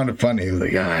 But I found it funny. He was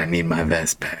like, I need my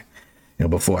vest back.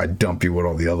 Before I dump you with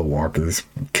all the other walkers,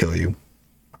 kill you.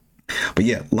 But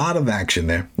yeah, a lot of action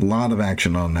there. A lot of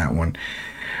action on that one.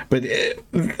 But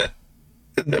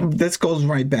this goes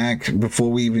right back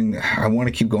before I want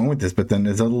to keep going with this, but then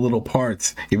there's other little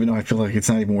parts, even though I feel like it's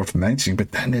not even worth mentioning,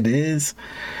 but then it is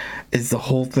the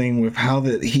whole thing with how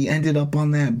he ended up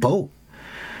on that boat.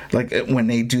 Like when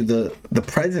they do the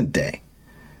present day,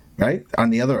 right? On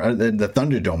the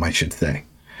Thunderdome, I should say.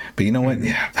 But you know what?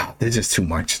 Yeah, there's just too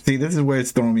much. See, this is where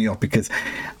it's throwing me off because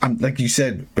I'm like you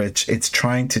said, Rich, it's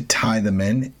trying to tie them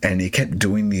in, and he kept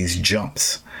doing these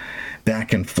jumps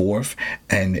back and forth,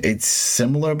 and it's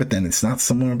similar, but then it's not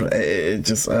similar. But it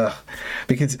just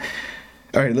because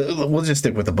all right, we'll just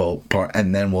stick with the boat part,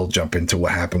 and then we'll jump into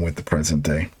what happened with the present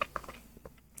day.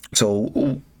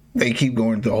 So they keep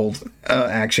going the whole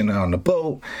action on the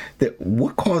boat.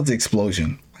 What caused the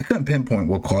explosion? I couldn't pinpoint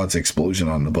what caused the explosion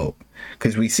on the boat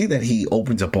because we see that he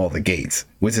opens up all the gates.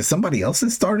 Was it somebody else that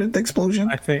started the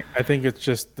explosion? I think it's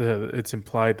just it's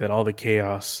implied that all the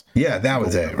chaos. Yeah, that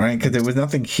was it, right? Because there was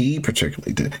nothing he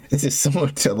particularly did. It's just similar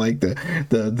to like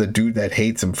the dude that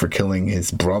hates him for killing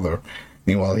his brother.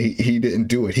 Meanwhile, he didn't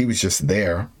do it. He was just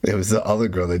there. It was the other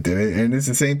girl that did it. And it's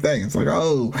the same thing. It's like,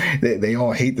 oh, they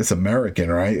all hate this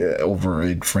American, right? Over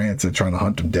in France. They're trying to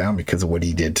hunt him down because of what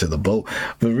he did to the boat.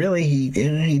 But really, he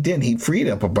didn't. He freed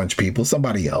up a bunch of people.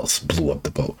 Somebody else blew up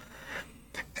the boat.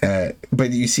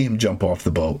 But you see him jump off the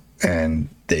boat. And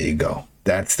there you go.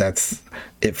 That's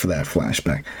it for that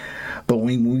flashback. But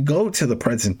when we go to the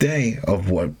present day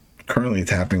of what currently is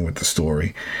happening with the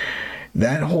story,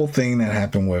 that whole thing that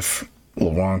happened with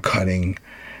Laurent cutting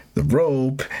the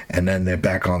rope, and then they're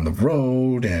back on the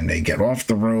road and they get off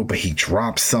the road, but he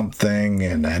drops something,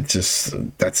 and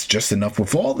that's just enough.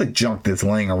 With all the junk that's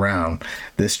laying around,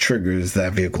 this triggers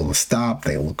that vehicle to stop.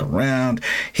 They look around.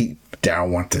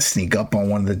 Daryl wants to sneak up on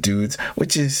one of the dudes,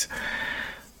 which is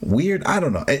weird. I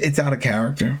don't know. It's out of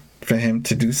character for him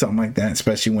to do something like that,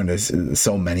 especially when there's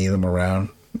so many of them around.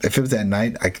 If it was at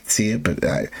night, I could see it, but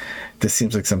this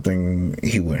seems like something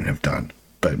he wouldn't have done.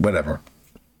 But whatever.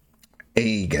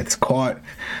 He gets caught.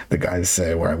 The guys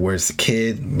say, "Well, where's the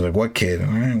kid?" I'm like, "What kid?" All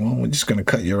right, well, we're just gonna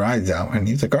cut your eyes out. And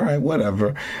he's like, "All right,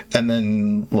 whatever." And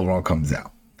then Laurent comes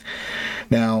out.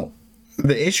 Now,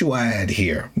 the issue I had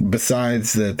here,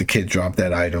 besides that the kid dropped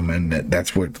that item and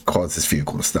that's what caused this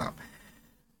vehicle to stop,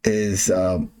 is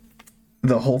the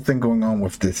whole thing going on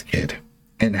with this kid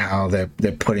and how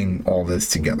they're putting all this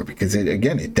together. Because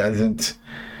it doesn't.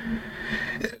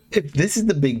 If this is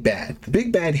the big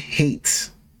bad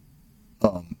hates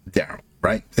Daryl,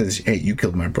 right? Says, "Hey, you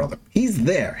killed my brother." He's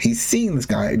there. He's seeing this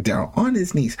guy, Daryl, on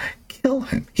his knees. Kill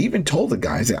him. He even told the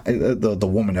guys, the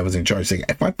woman that was in charge, saying,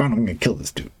 "If I found him, I'm going to kill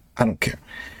this dude. I don't care."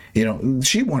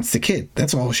 She wants the kid.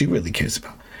 That's all she really cares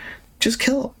about. Just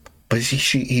kill him. But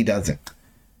he doesn't.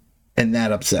 And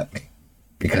that upset me.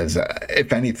 Because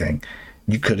if anything,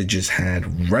 you could have just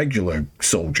had regular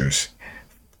soldiers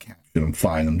capture them,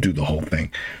 find them, do the whole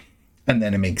thing. And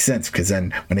then it makes sense, because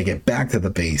then when they get back to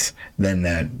the base, then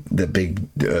the big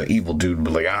evil dude will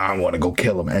be like, "I want to go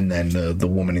kill him," and then the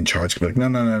woman in charge will be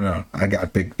like, "No, I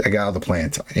got other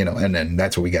plans," and then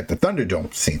that's where we get the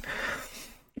Thunderdome scene.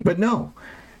 But no,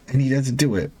 and he doesn't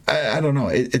do it. I don't know.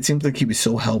 It seems like he was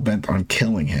so hell bent on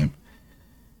killing him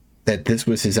that this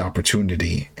was his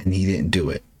opportunity, and he didn't do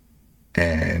it.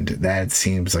 And that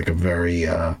seems like a very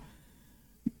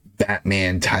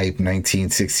Batman type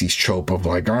 1960s trope of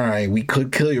like, all right, we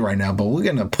could kill you right now, but we're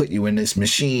gonna put you in this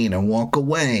machine and walk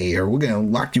away, or we're gonna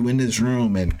lock you in this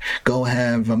room and go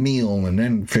have a meal and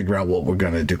then figure out what we're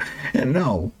gonna do. And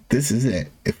no, this is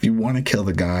it. If you want to kill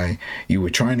the guy, you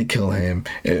were trying to kill him.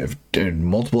 If in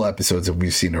multiple episodes that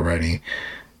we've seen already,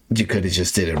 you could have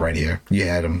just did it right here. You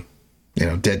had him,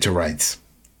 dead to rights,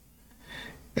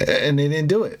 and they didn't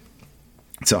do it.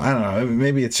 So I don't know.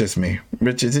 Maybe it's just me.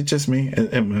 Rich, is it just me?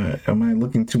 Am I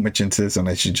looking too much into this, and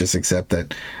I should just accept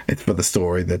that it's for the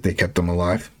story that they kept him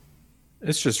alive?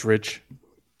 It's just Rich.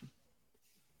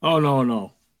 Oh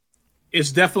no.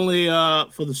 It's definitely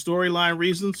for the storyline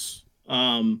reasons.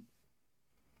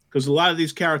 Because a lot of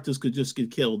these characters could just get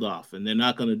killed off, and they're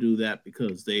not going to do that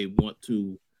because they want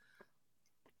to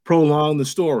prolong the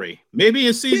story. Maybe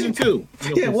in season 2.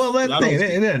 Yeah, well, that's the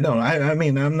thing. No, I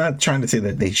mean, I'm not trying to say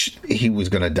that he was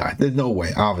gonna die. There's no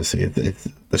way. Obviously, it's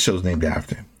the show's named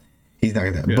after him. He's not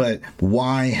gonna die. Yeah. But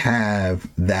why have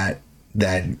that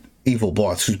evil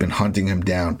boss who's been hunting him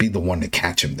down be the one to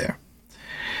catch him there?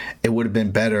 It would have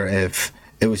been better if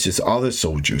it was just other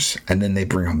soldiers, and then they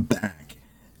bring him back,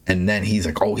 and then he's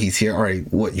like, "Oh, he's here. All right,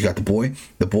 what? You got the boy?"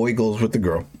 The boy goes with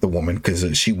the woman,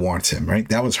 because she wants him, right?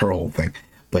 That was her whole thing.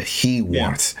 But he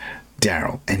wants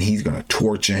Daryl, and he's gonna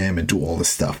torture him and do all this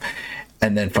stuff,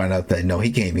 and then find out that no, he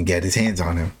can't even get his hands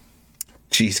on him.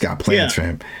 She's got plans for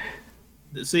him.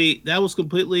 See, that was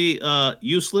completely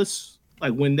useless.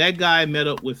 Like when that guy met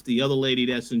up with the other lady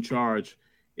that's in charge,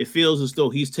 it feels as though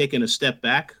he's taken a step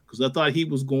back, because I thought he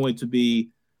was going to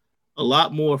be a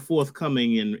lot more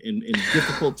forthcoming and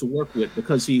difficult to work with,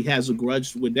 because he has a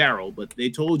grudge with Daryl. But they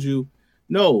told you,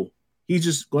 no, he's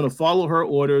just going to follow her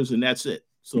orders, and that's it.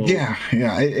 So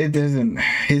it doesn't.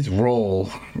 His role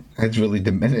has really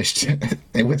diminished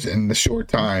within the short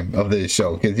time of the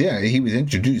show, because he was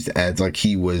introduced as like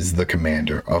he was the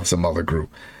commander of some other group.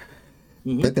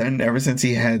 Mm-hmm. But then ever since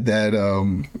he had that,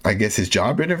 I guess his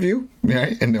job interview,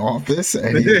 right, in the office,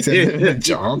 and he accepted the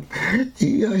job,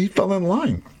 he fell in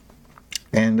line.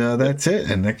 And that's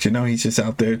it. And next you know, he's just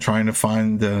out there trying to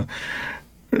find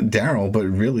Daryl, but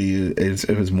really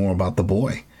it was more about the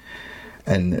boy.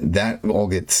 And that all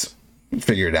gets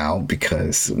figured out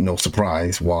because, no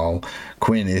surprise, while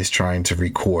Quinn is trying to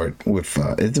record with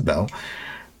Isabelle,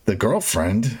 the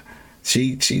girlfriend,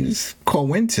 she's caught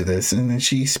wind to this, and then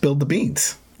she spilled the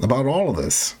beans about all of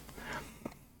this.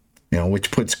 You know, which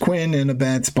puts Quinn in a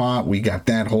bad spot. We got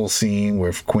that whole scene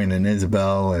with Quinn and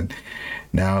Isabelle, and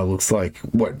now it looks like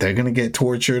they're gonna get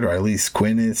tortured, or at least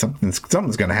Quinn is. Something's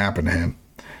gonna happen to him.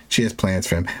 She has plans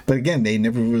for him, but again, they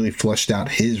never really flushed out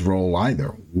his role either.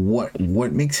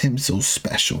 What makes him so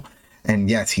special? And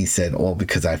yes, he said, "Oh,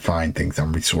 because I find things.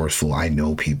 I'm resourceful. I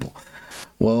know people."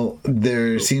 Well,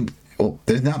 there's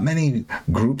not many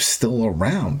groups still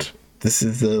around. This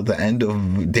is the end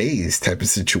of days type of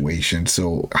situation.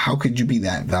 So how could you be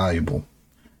that valuable?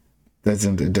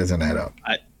 It doesn't add up.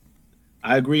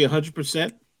 I agree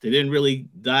 100%. They didn't really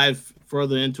dive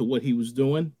further into what he was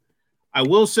doing. I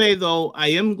will say, though, I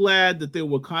am glad that there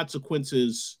were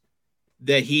consequences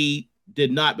that he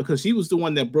did not, because he was the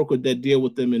one that brokered that deal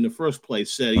with them in the first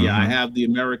place. Said, "Yeah, I have the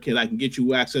American. I can get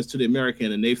you access to the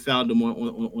American," and they found him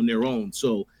on their own.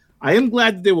 So I am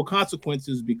glad that there were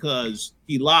consequences because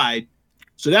he lied.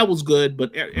 So that was good,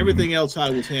 but everything else how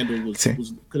it was handled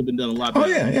could have been done a lot better. Oh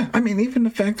yeah. I mean, even the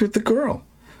fact with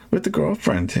the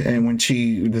girlfriend, and when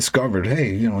she discovered,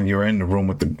 hey, you know, you're in the room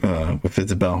with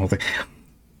Isabelle, whole thing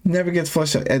never gets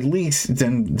flushed out. At least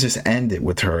then just end it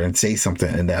with her and say something,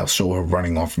 and that'll show her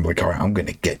running off and be like, all right, I'm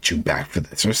gonna get you back for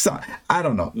this or something. I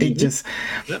don't know. It just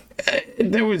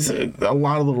there was a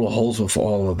lot of little holes with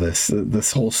all of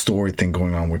this whole story thing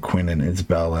going on with Quinn and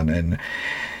Isabelle, and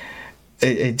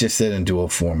it just didn't do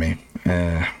it for me.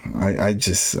 I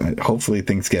just hopefully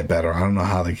things get better. I don't know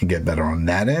how they can get better on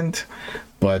that end,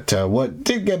 but what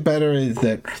did get better is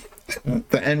that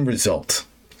the end result.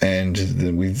 And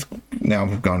we've now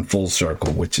gone full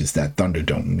circle, which is that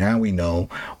Thunderdome. Now we know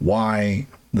why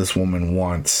this woman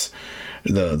wants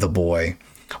the boy,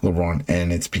 Laurent,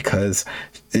 and it's because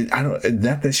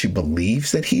not that she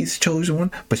believes that he's chosen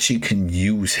one, but she can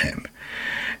use him.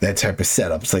 That type of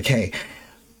setup. It's like, hey,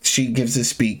 she gives a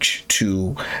speech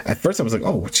to. At first, I was like,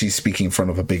 oh, she's speaking in front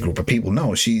of a big group of people.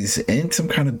 No, she's in some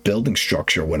kind of building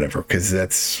structure or whatever, because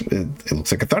it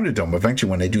looks like a Thunderdome. Eventually,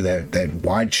 when they do that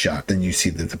wide shot, then you see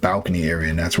the balcony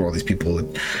area, and that's where all these people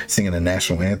are singing the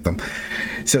national anthem.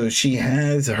 So she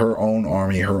has her own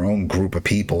army, her own group of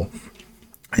people.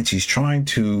 And she's trying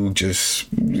to just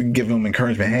give them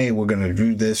encouragement. Hey, we're going to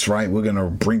do this, right? We're going to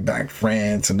bring back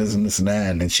France and this and this and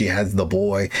that. And then she has the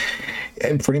boy.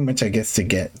 And pretty much, I guess, to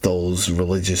get those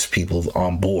religious people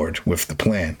on board with the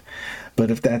plan. But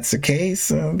if that's the case,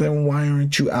 then why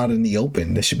aren't you out in the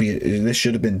open? This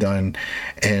should have been done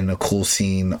in a cool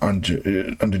scene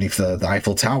underneath the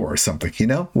Eiffel Tower or something, you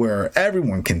know, where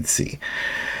everyone can see.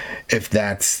 If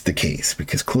that's the case,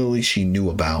 because clearly she knew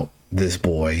about this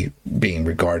boy being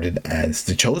regarded as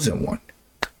the chosen one.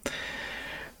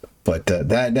 But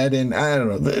that didn't, I don't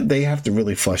know, they have to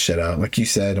really flesh that out. Like you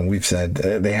said, and we've said,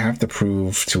 they have to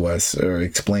prove to us or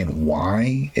explain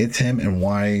why it's him and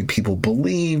why people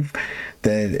believe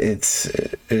that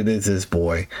it is his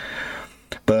boy.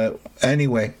 But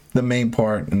anyway, the main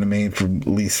part and at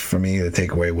least for me, the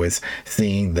takeaway was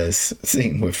seeing this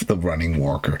scene with the running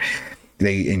walker.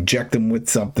 they inject him with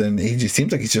something. He just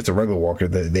seems like he's just a regular walker.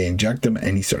 They inject him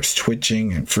and he starts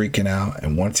twitching and freaking out.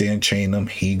 And once they unchain him,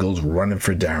 he goes running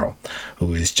for Daryl,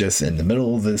 who is just in the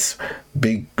middle of this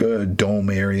big dome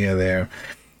area there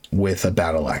with a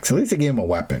battle axe. At least they gave him a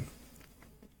weapon.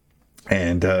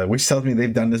 And which tells me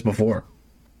they've done this before.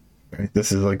 Right?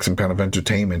 This is like some kind of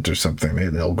entertainment or something.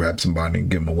 They'll grab somebody and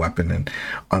give him a weapon and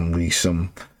unleash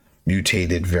some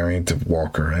mutated variant of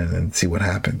Walker and see what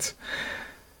happens.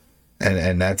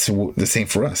 And that's the same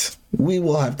for us. We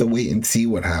will have to wait and see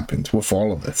what happens with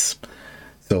all of this.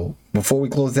 So before we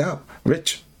close out,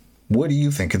 Rich, what do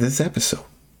you think of this episode?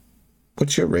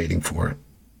 What's your rating for it?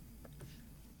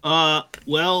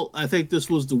 Well, I think this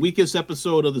was the weakest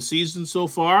episode of the season so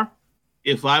far.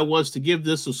 If I was to give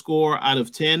this a score out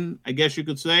of 10, I guess you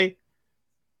could say,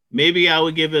 maybe I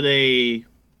would give it a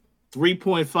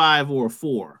 3.5 or a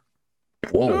 4.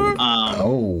 Whoa.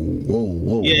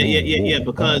 Whoa. Yeah.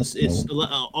 Because it's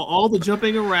all the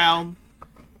jumping around,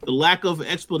 the lack of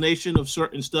explanation of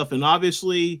certain stuff. And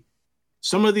obviously,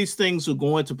 some of these things are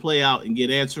going to play out and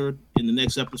get answered in the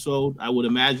next episode, I would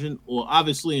imagine, or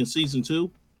obviously in season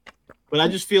 2. But I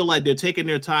just feel like they're taking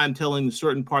their time telling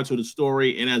certain parts of the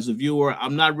story. And as a viewer,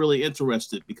 I'm not really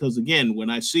interested because, again, when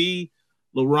I see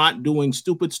Laurent doing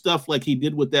stupid stuff like he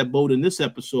did with that boat in this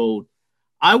episode,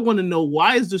 I want to know,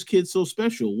 why is this kid so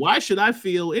special? Why should I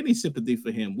feel any sympathy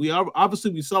for him? We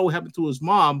saw what happened to his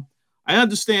mom. I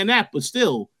understand that, but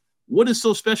still, what is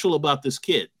so special about this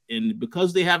kid? And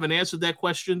because they haven't answered that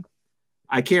question,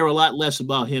 I care a lot less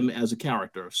about him as a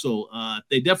character. So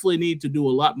they definitely need to do a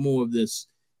lot more of this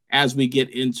as we get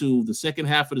into the second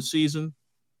half of the season.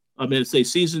 I mean, say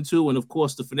season 2, and of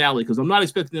course the finale, because I'm not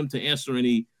expecting them to answer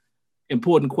any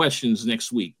important questions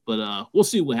next week, but we'll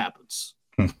see what happens.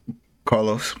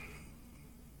 Carlos?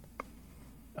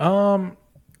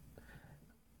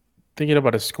 Thinking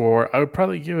about a score, I would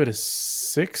probably give it a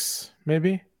 6,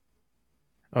 maybe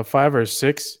a 5 or a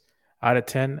 6 out of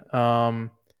 10. The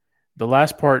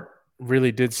last part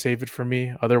really did save it for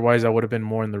me. Otherwise, I would have been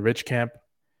more in the Rich camp.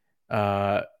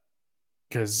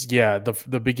 Because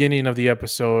the beginning of the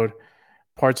episode,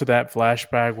 parts of that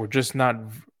flashback were just not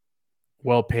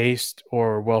well paced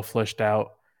or well fleshed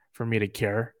out for me to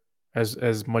care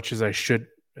as much as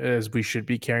we should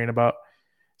be caring about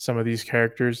some of these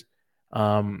characters.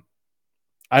 I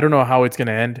don't know how it's going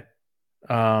to end.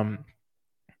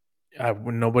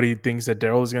 Nobody thinks that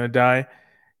Daryl is going to die.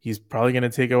 He's probably going to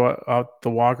take out the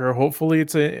walker. Hopefully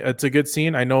it's a good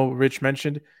scene. I know Rich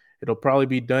mentioned it'll probably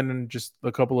be done in just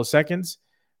a couple of seconds,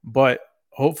 but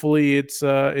hopefully it's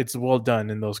well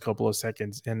done in those couple of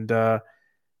seconds. And I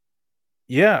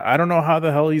don't know how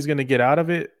the hell he's going to get out of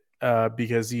it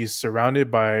because he's surrounded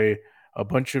by a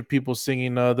bunch of people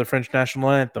singing the French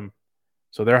national anthem.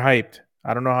 So they're hyped.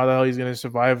 I don't know how the hell he's going to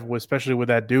survive, especially with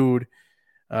that dude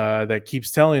that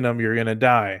keeps telling him, you're going to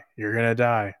die. You're going to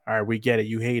die. All right, we get it.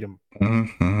 You hate him.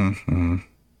 Mm-hmm.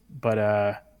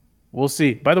 But we'll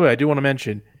see. By the way, I do want to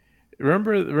mention,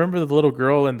 remember the little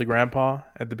girl and the grandpa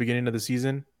at the beginning of the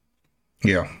season?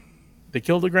 Yeah. They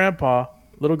killed the grandpa.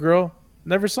 Little girl,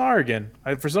 never saw her again.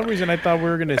 For some reason, I thought we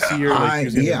were going to see her.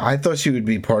 I thought she would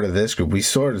be part of this group. We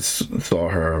sort of saw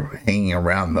her hanging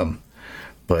around them.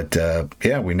 But,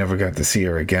 we never got to see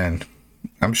her again.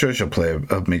 I'm sure she'll play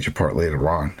a major part later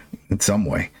on in some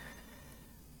way.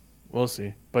 We'll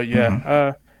see. But,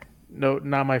 no,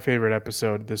 not my favorite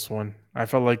episode, this one. I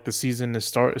felt like the season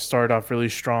started off really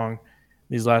strong.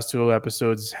 These last 2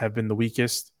 episodes have been the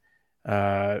weakest.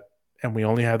 And we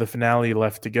only have the finale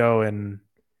left to go. And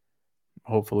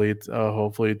hopefully it's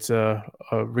a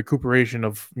recuperation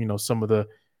of, some of the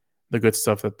good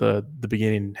stuff that the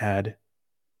beginning had.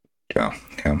 Yeah.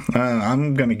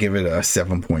 I'm going to give it a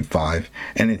 7.5,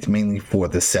 and it's mainly for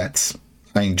the sets.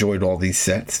 I enjoyed all these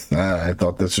sets. I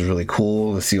thought this was really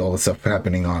cool to see all the stuff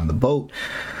happening on the boat.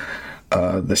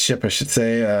 The ship, I should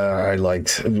say. I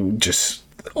liked just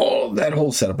all that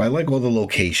whole setup. I like all the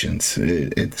locations.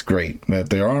 It's great that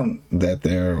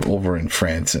they're over in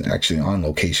France and actually on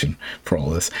location for all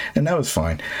this, and that was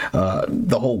fine.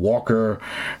 The whole Walker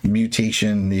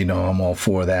mutation, I'm all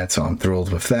for that, so I'm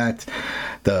thrilled with that.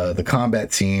 The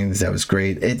combat scenes, that was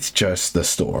great. It's just the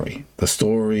story. The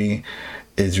story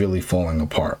is really falling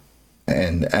apart.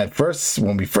 And at first,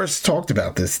 when we first talked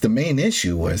about this, the main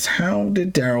issue was, how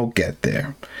did Daryl get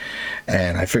there?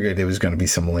 And I figured it was going to be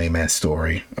some lame-ass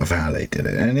story of how they did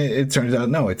it. And it turns out,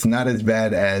 no, it's not as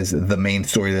bad as the main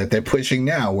story that they're pushing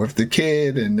now with the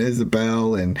kid and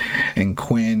Isabelle and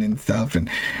Quinn and stuff.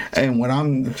 And what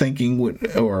I'm thinking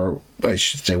or I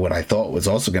should say what I thought was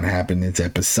also going to happen is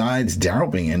that besides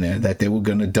Daryl being in there, that they were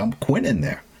going to dump Quinn in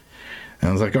there. And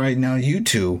I was like, all right, now you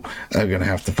two are gonna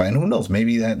have to fight. And who knows?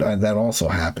 Maybe that also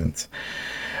happens.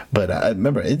 But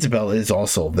remember, Isabelle is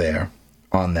also there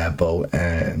on that boat,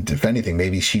 and if anything,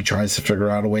 maybe she tries to figure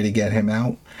out a way to get him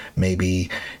out. Maybe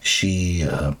she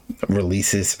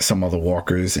releases some other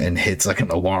walkers and hits like an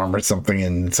alarm or something,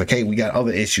 and it's like, hey, we got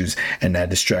other issues, and that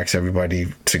distracts everybody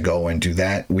to go and do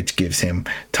that, which gives him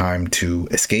time to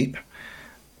escape.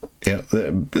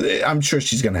 I'm sure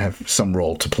she's gonna have some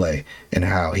role to play in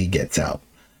how he gets out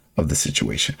of the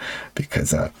situation,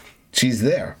 because she's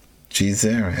there,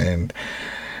 and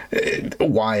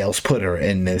why else put her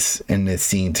in this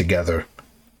scene together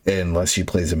unless she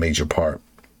plays a major part?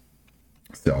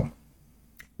 So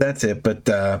that's it. But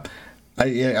I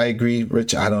agree,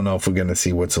 Rich. I don't know if we're gonna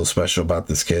see what's so special about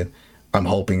this kid. I'm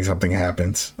hoping something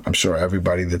happens. I'm sure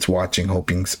everybody that's watching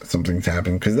hoping something's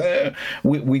happening, because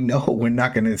we know we're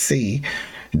not gonna see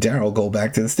Daryl go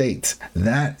back to the States.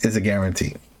 That is a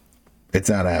guarantee. It's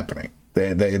not happening.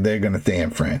 They're gonna stay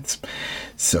in France.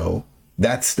 So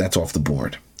that's off the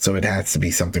board. So it has to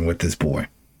be something with this boy,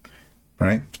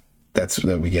 right? That's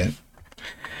what we get.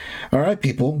 All right,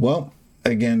 people. Well,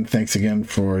 again, thanks again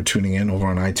for tuning in over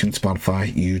on iTunes,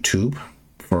 Spotify, YouTube.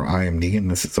 For I Am Negan,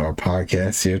 this is our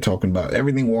podcast here talking about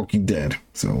everything Walking Dead.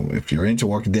 So if you're into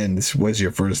Walking Dead and this was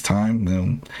your first time,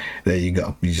 then there you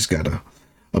go. You just got a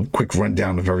quick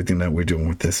rundown of everything that we're doing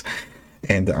with this.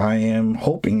 And I am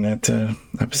hoping that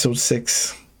episode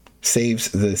 6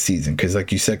 saves the season, because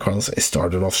like you said, Carlos, it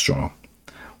started off strong.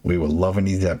 We were loving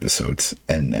these episodes,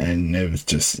 and it was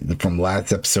just from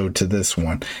last episode to this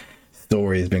one,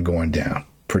 story has been going down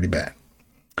pretty bad.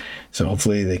 So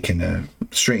hopefully they can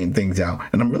straighten things out.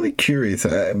 And I'm really curious,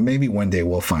 maybe one day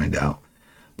we'll find out.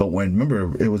 But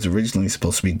remember, it was originally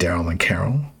supposed to be Daryl and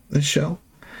Carol, this show.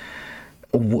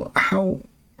 How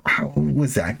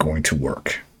was that going to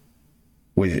work?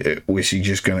 Was she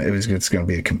just gonna? It was just gonna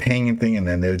be a companion thing, and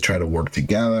then they would try to work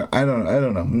together. I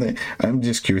don't know. I'm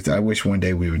just curious. I wish one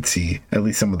day we would see at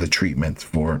least some of the treatments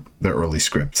for the early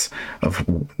scripts of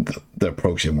the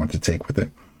approach they want to take with it.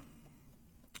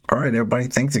 All right, everybody.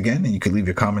 Thanks again, and you can leave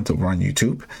your comments over on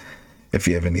YouTube if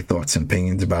you have any thoughts and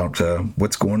opinions about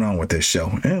what's going on with this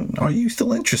show, and are you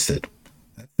still interested?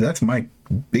 That's my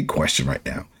big question right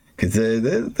now, because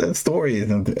the story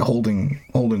isn't holding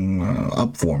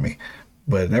up for me.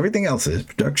 But everything else is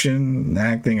production,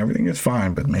 acting, everything is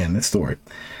fine. But man, this story,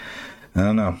 I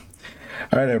don't know.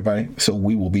 All right, everybody. So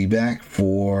we will be back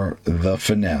for the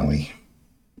finale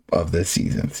of this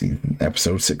season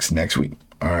episode 6 next week.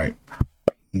 All right.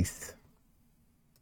 Peace.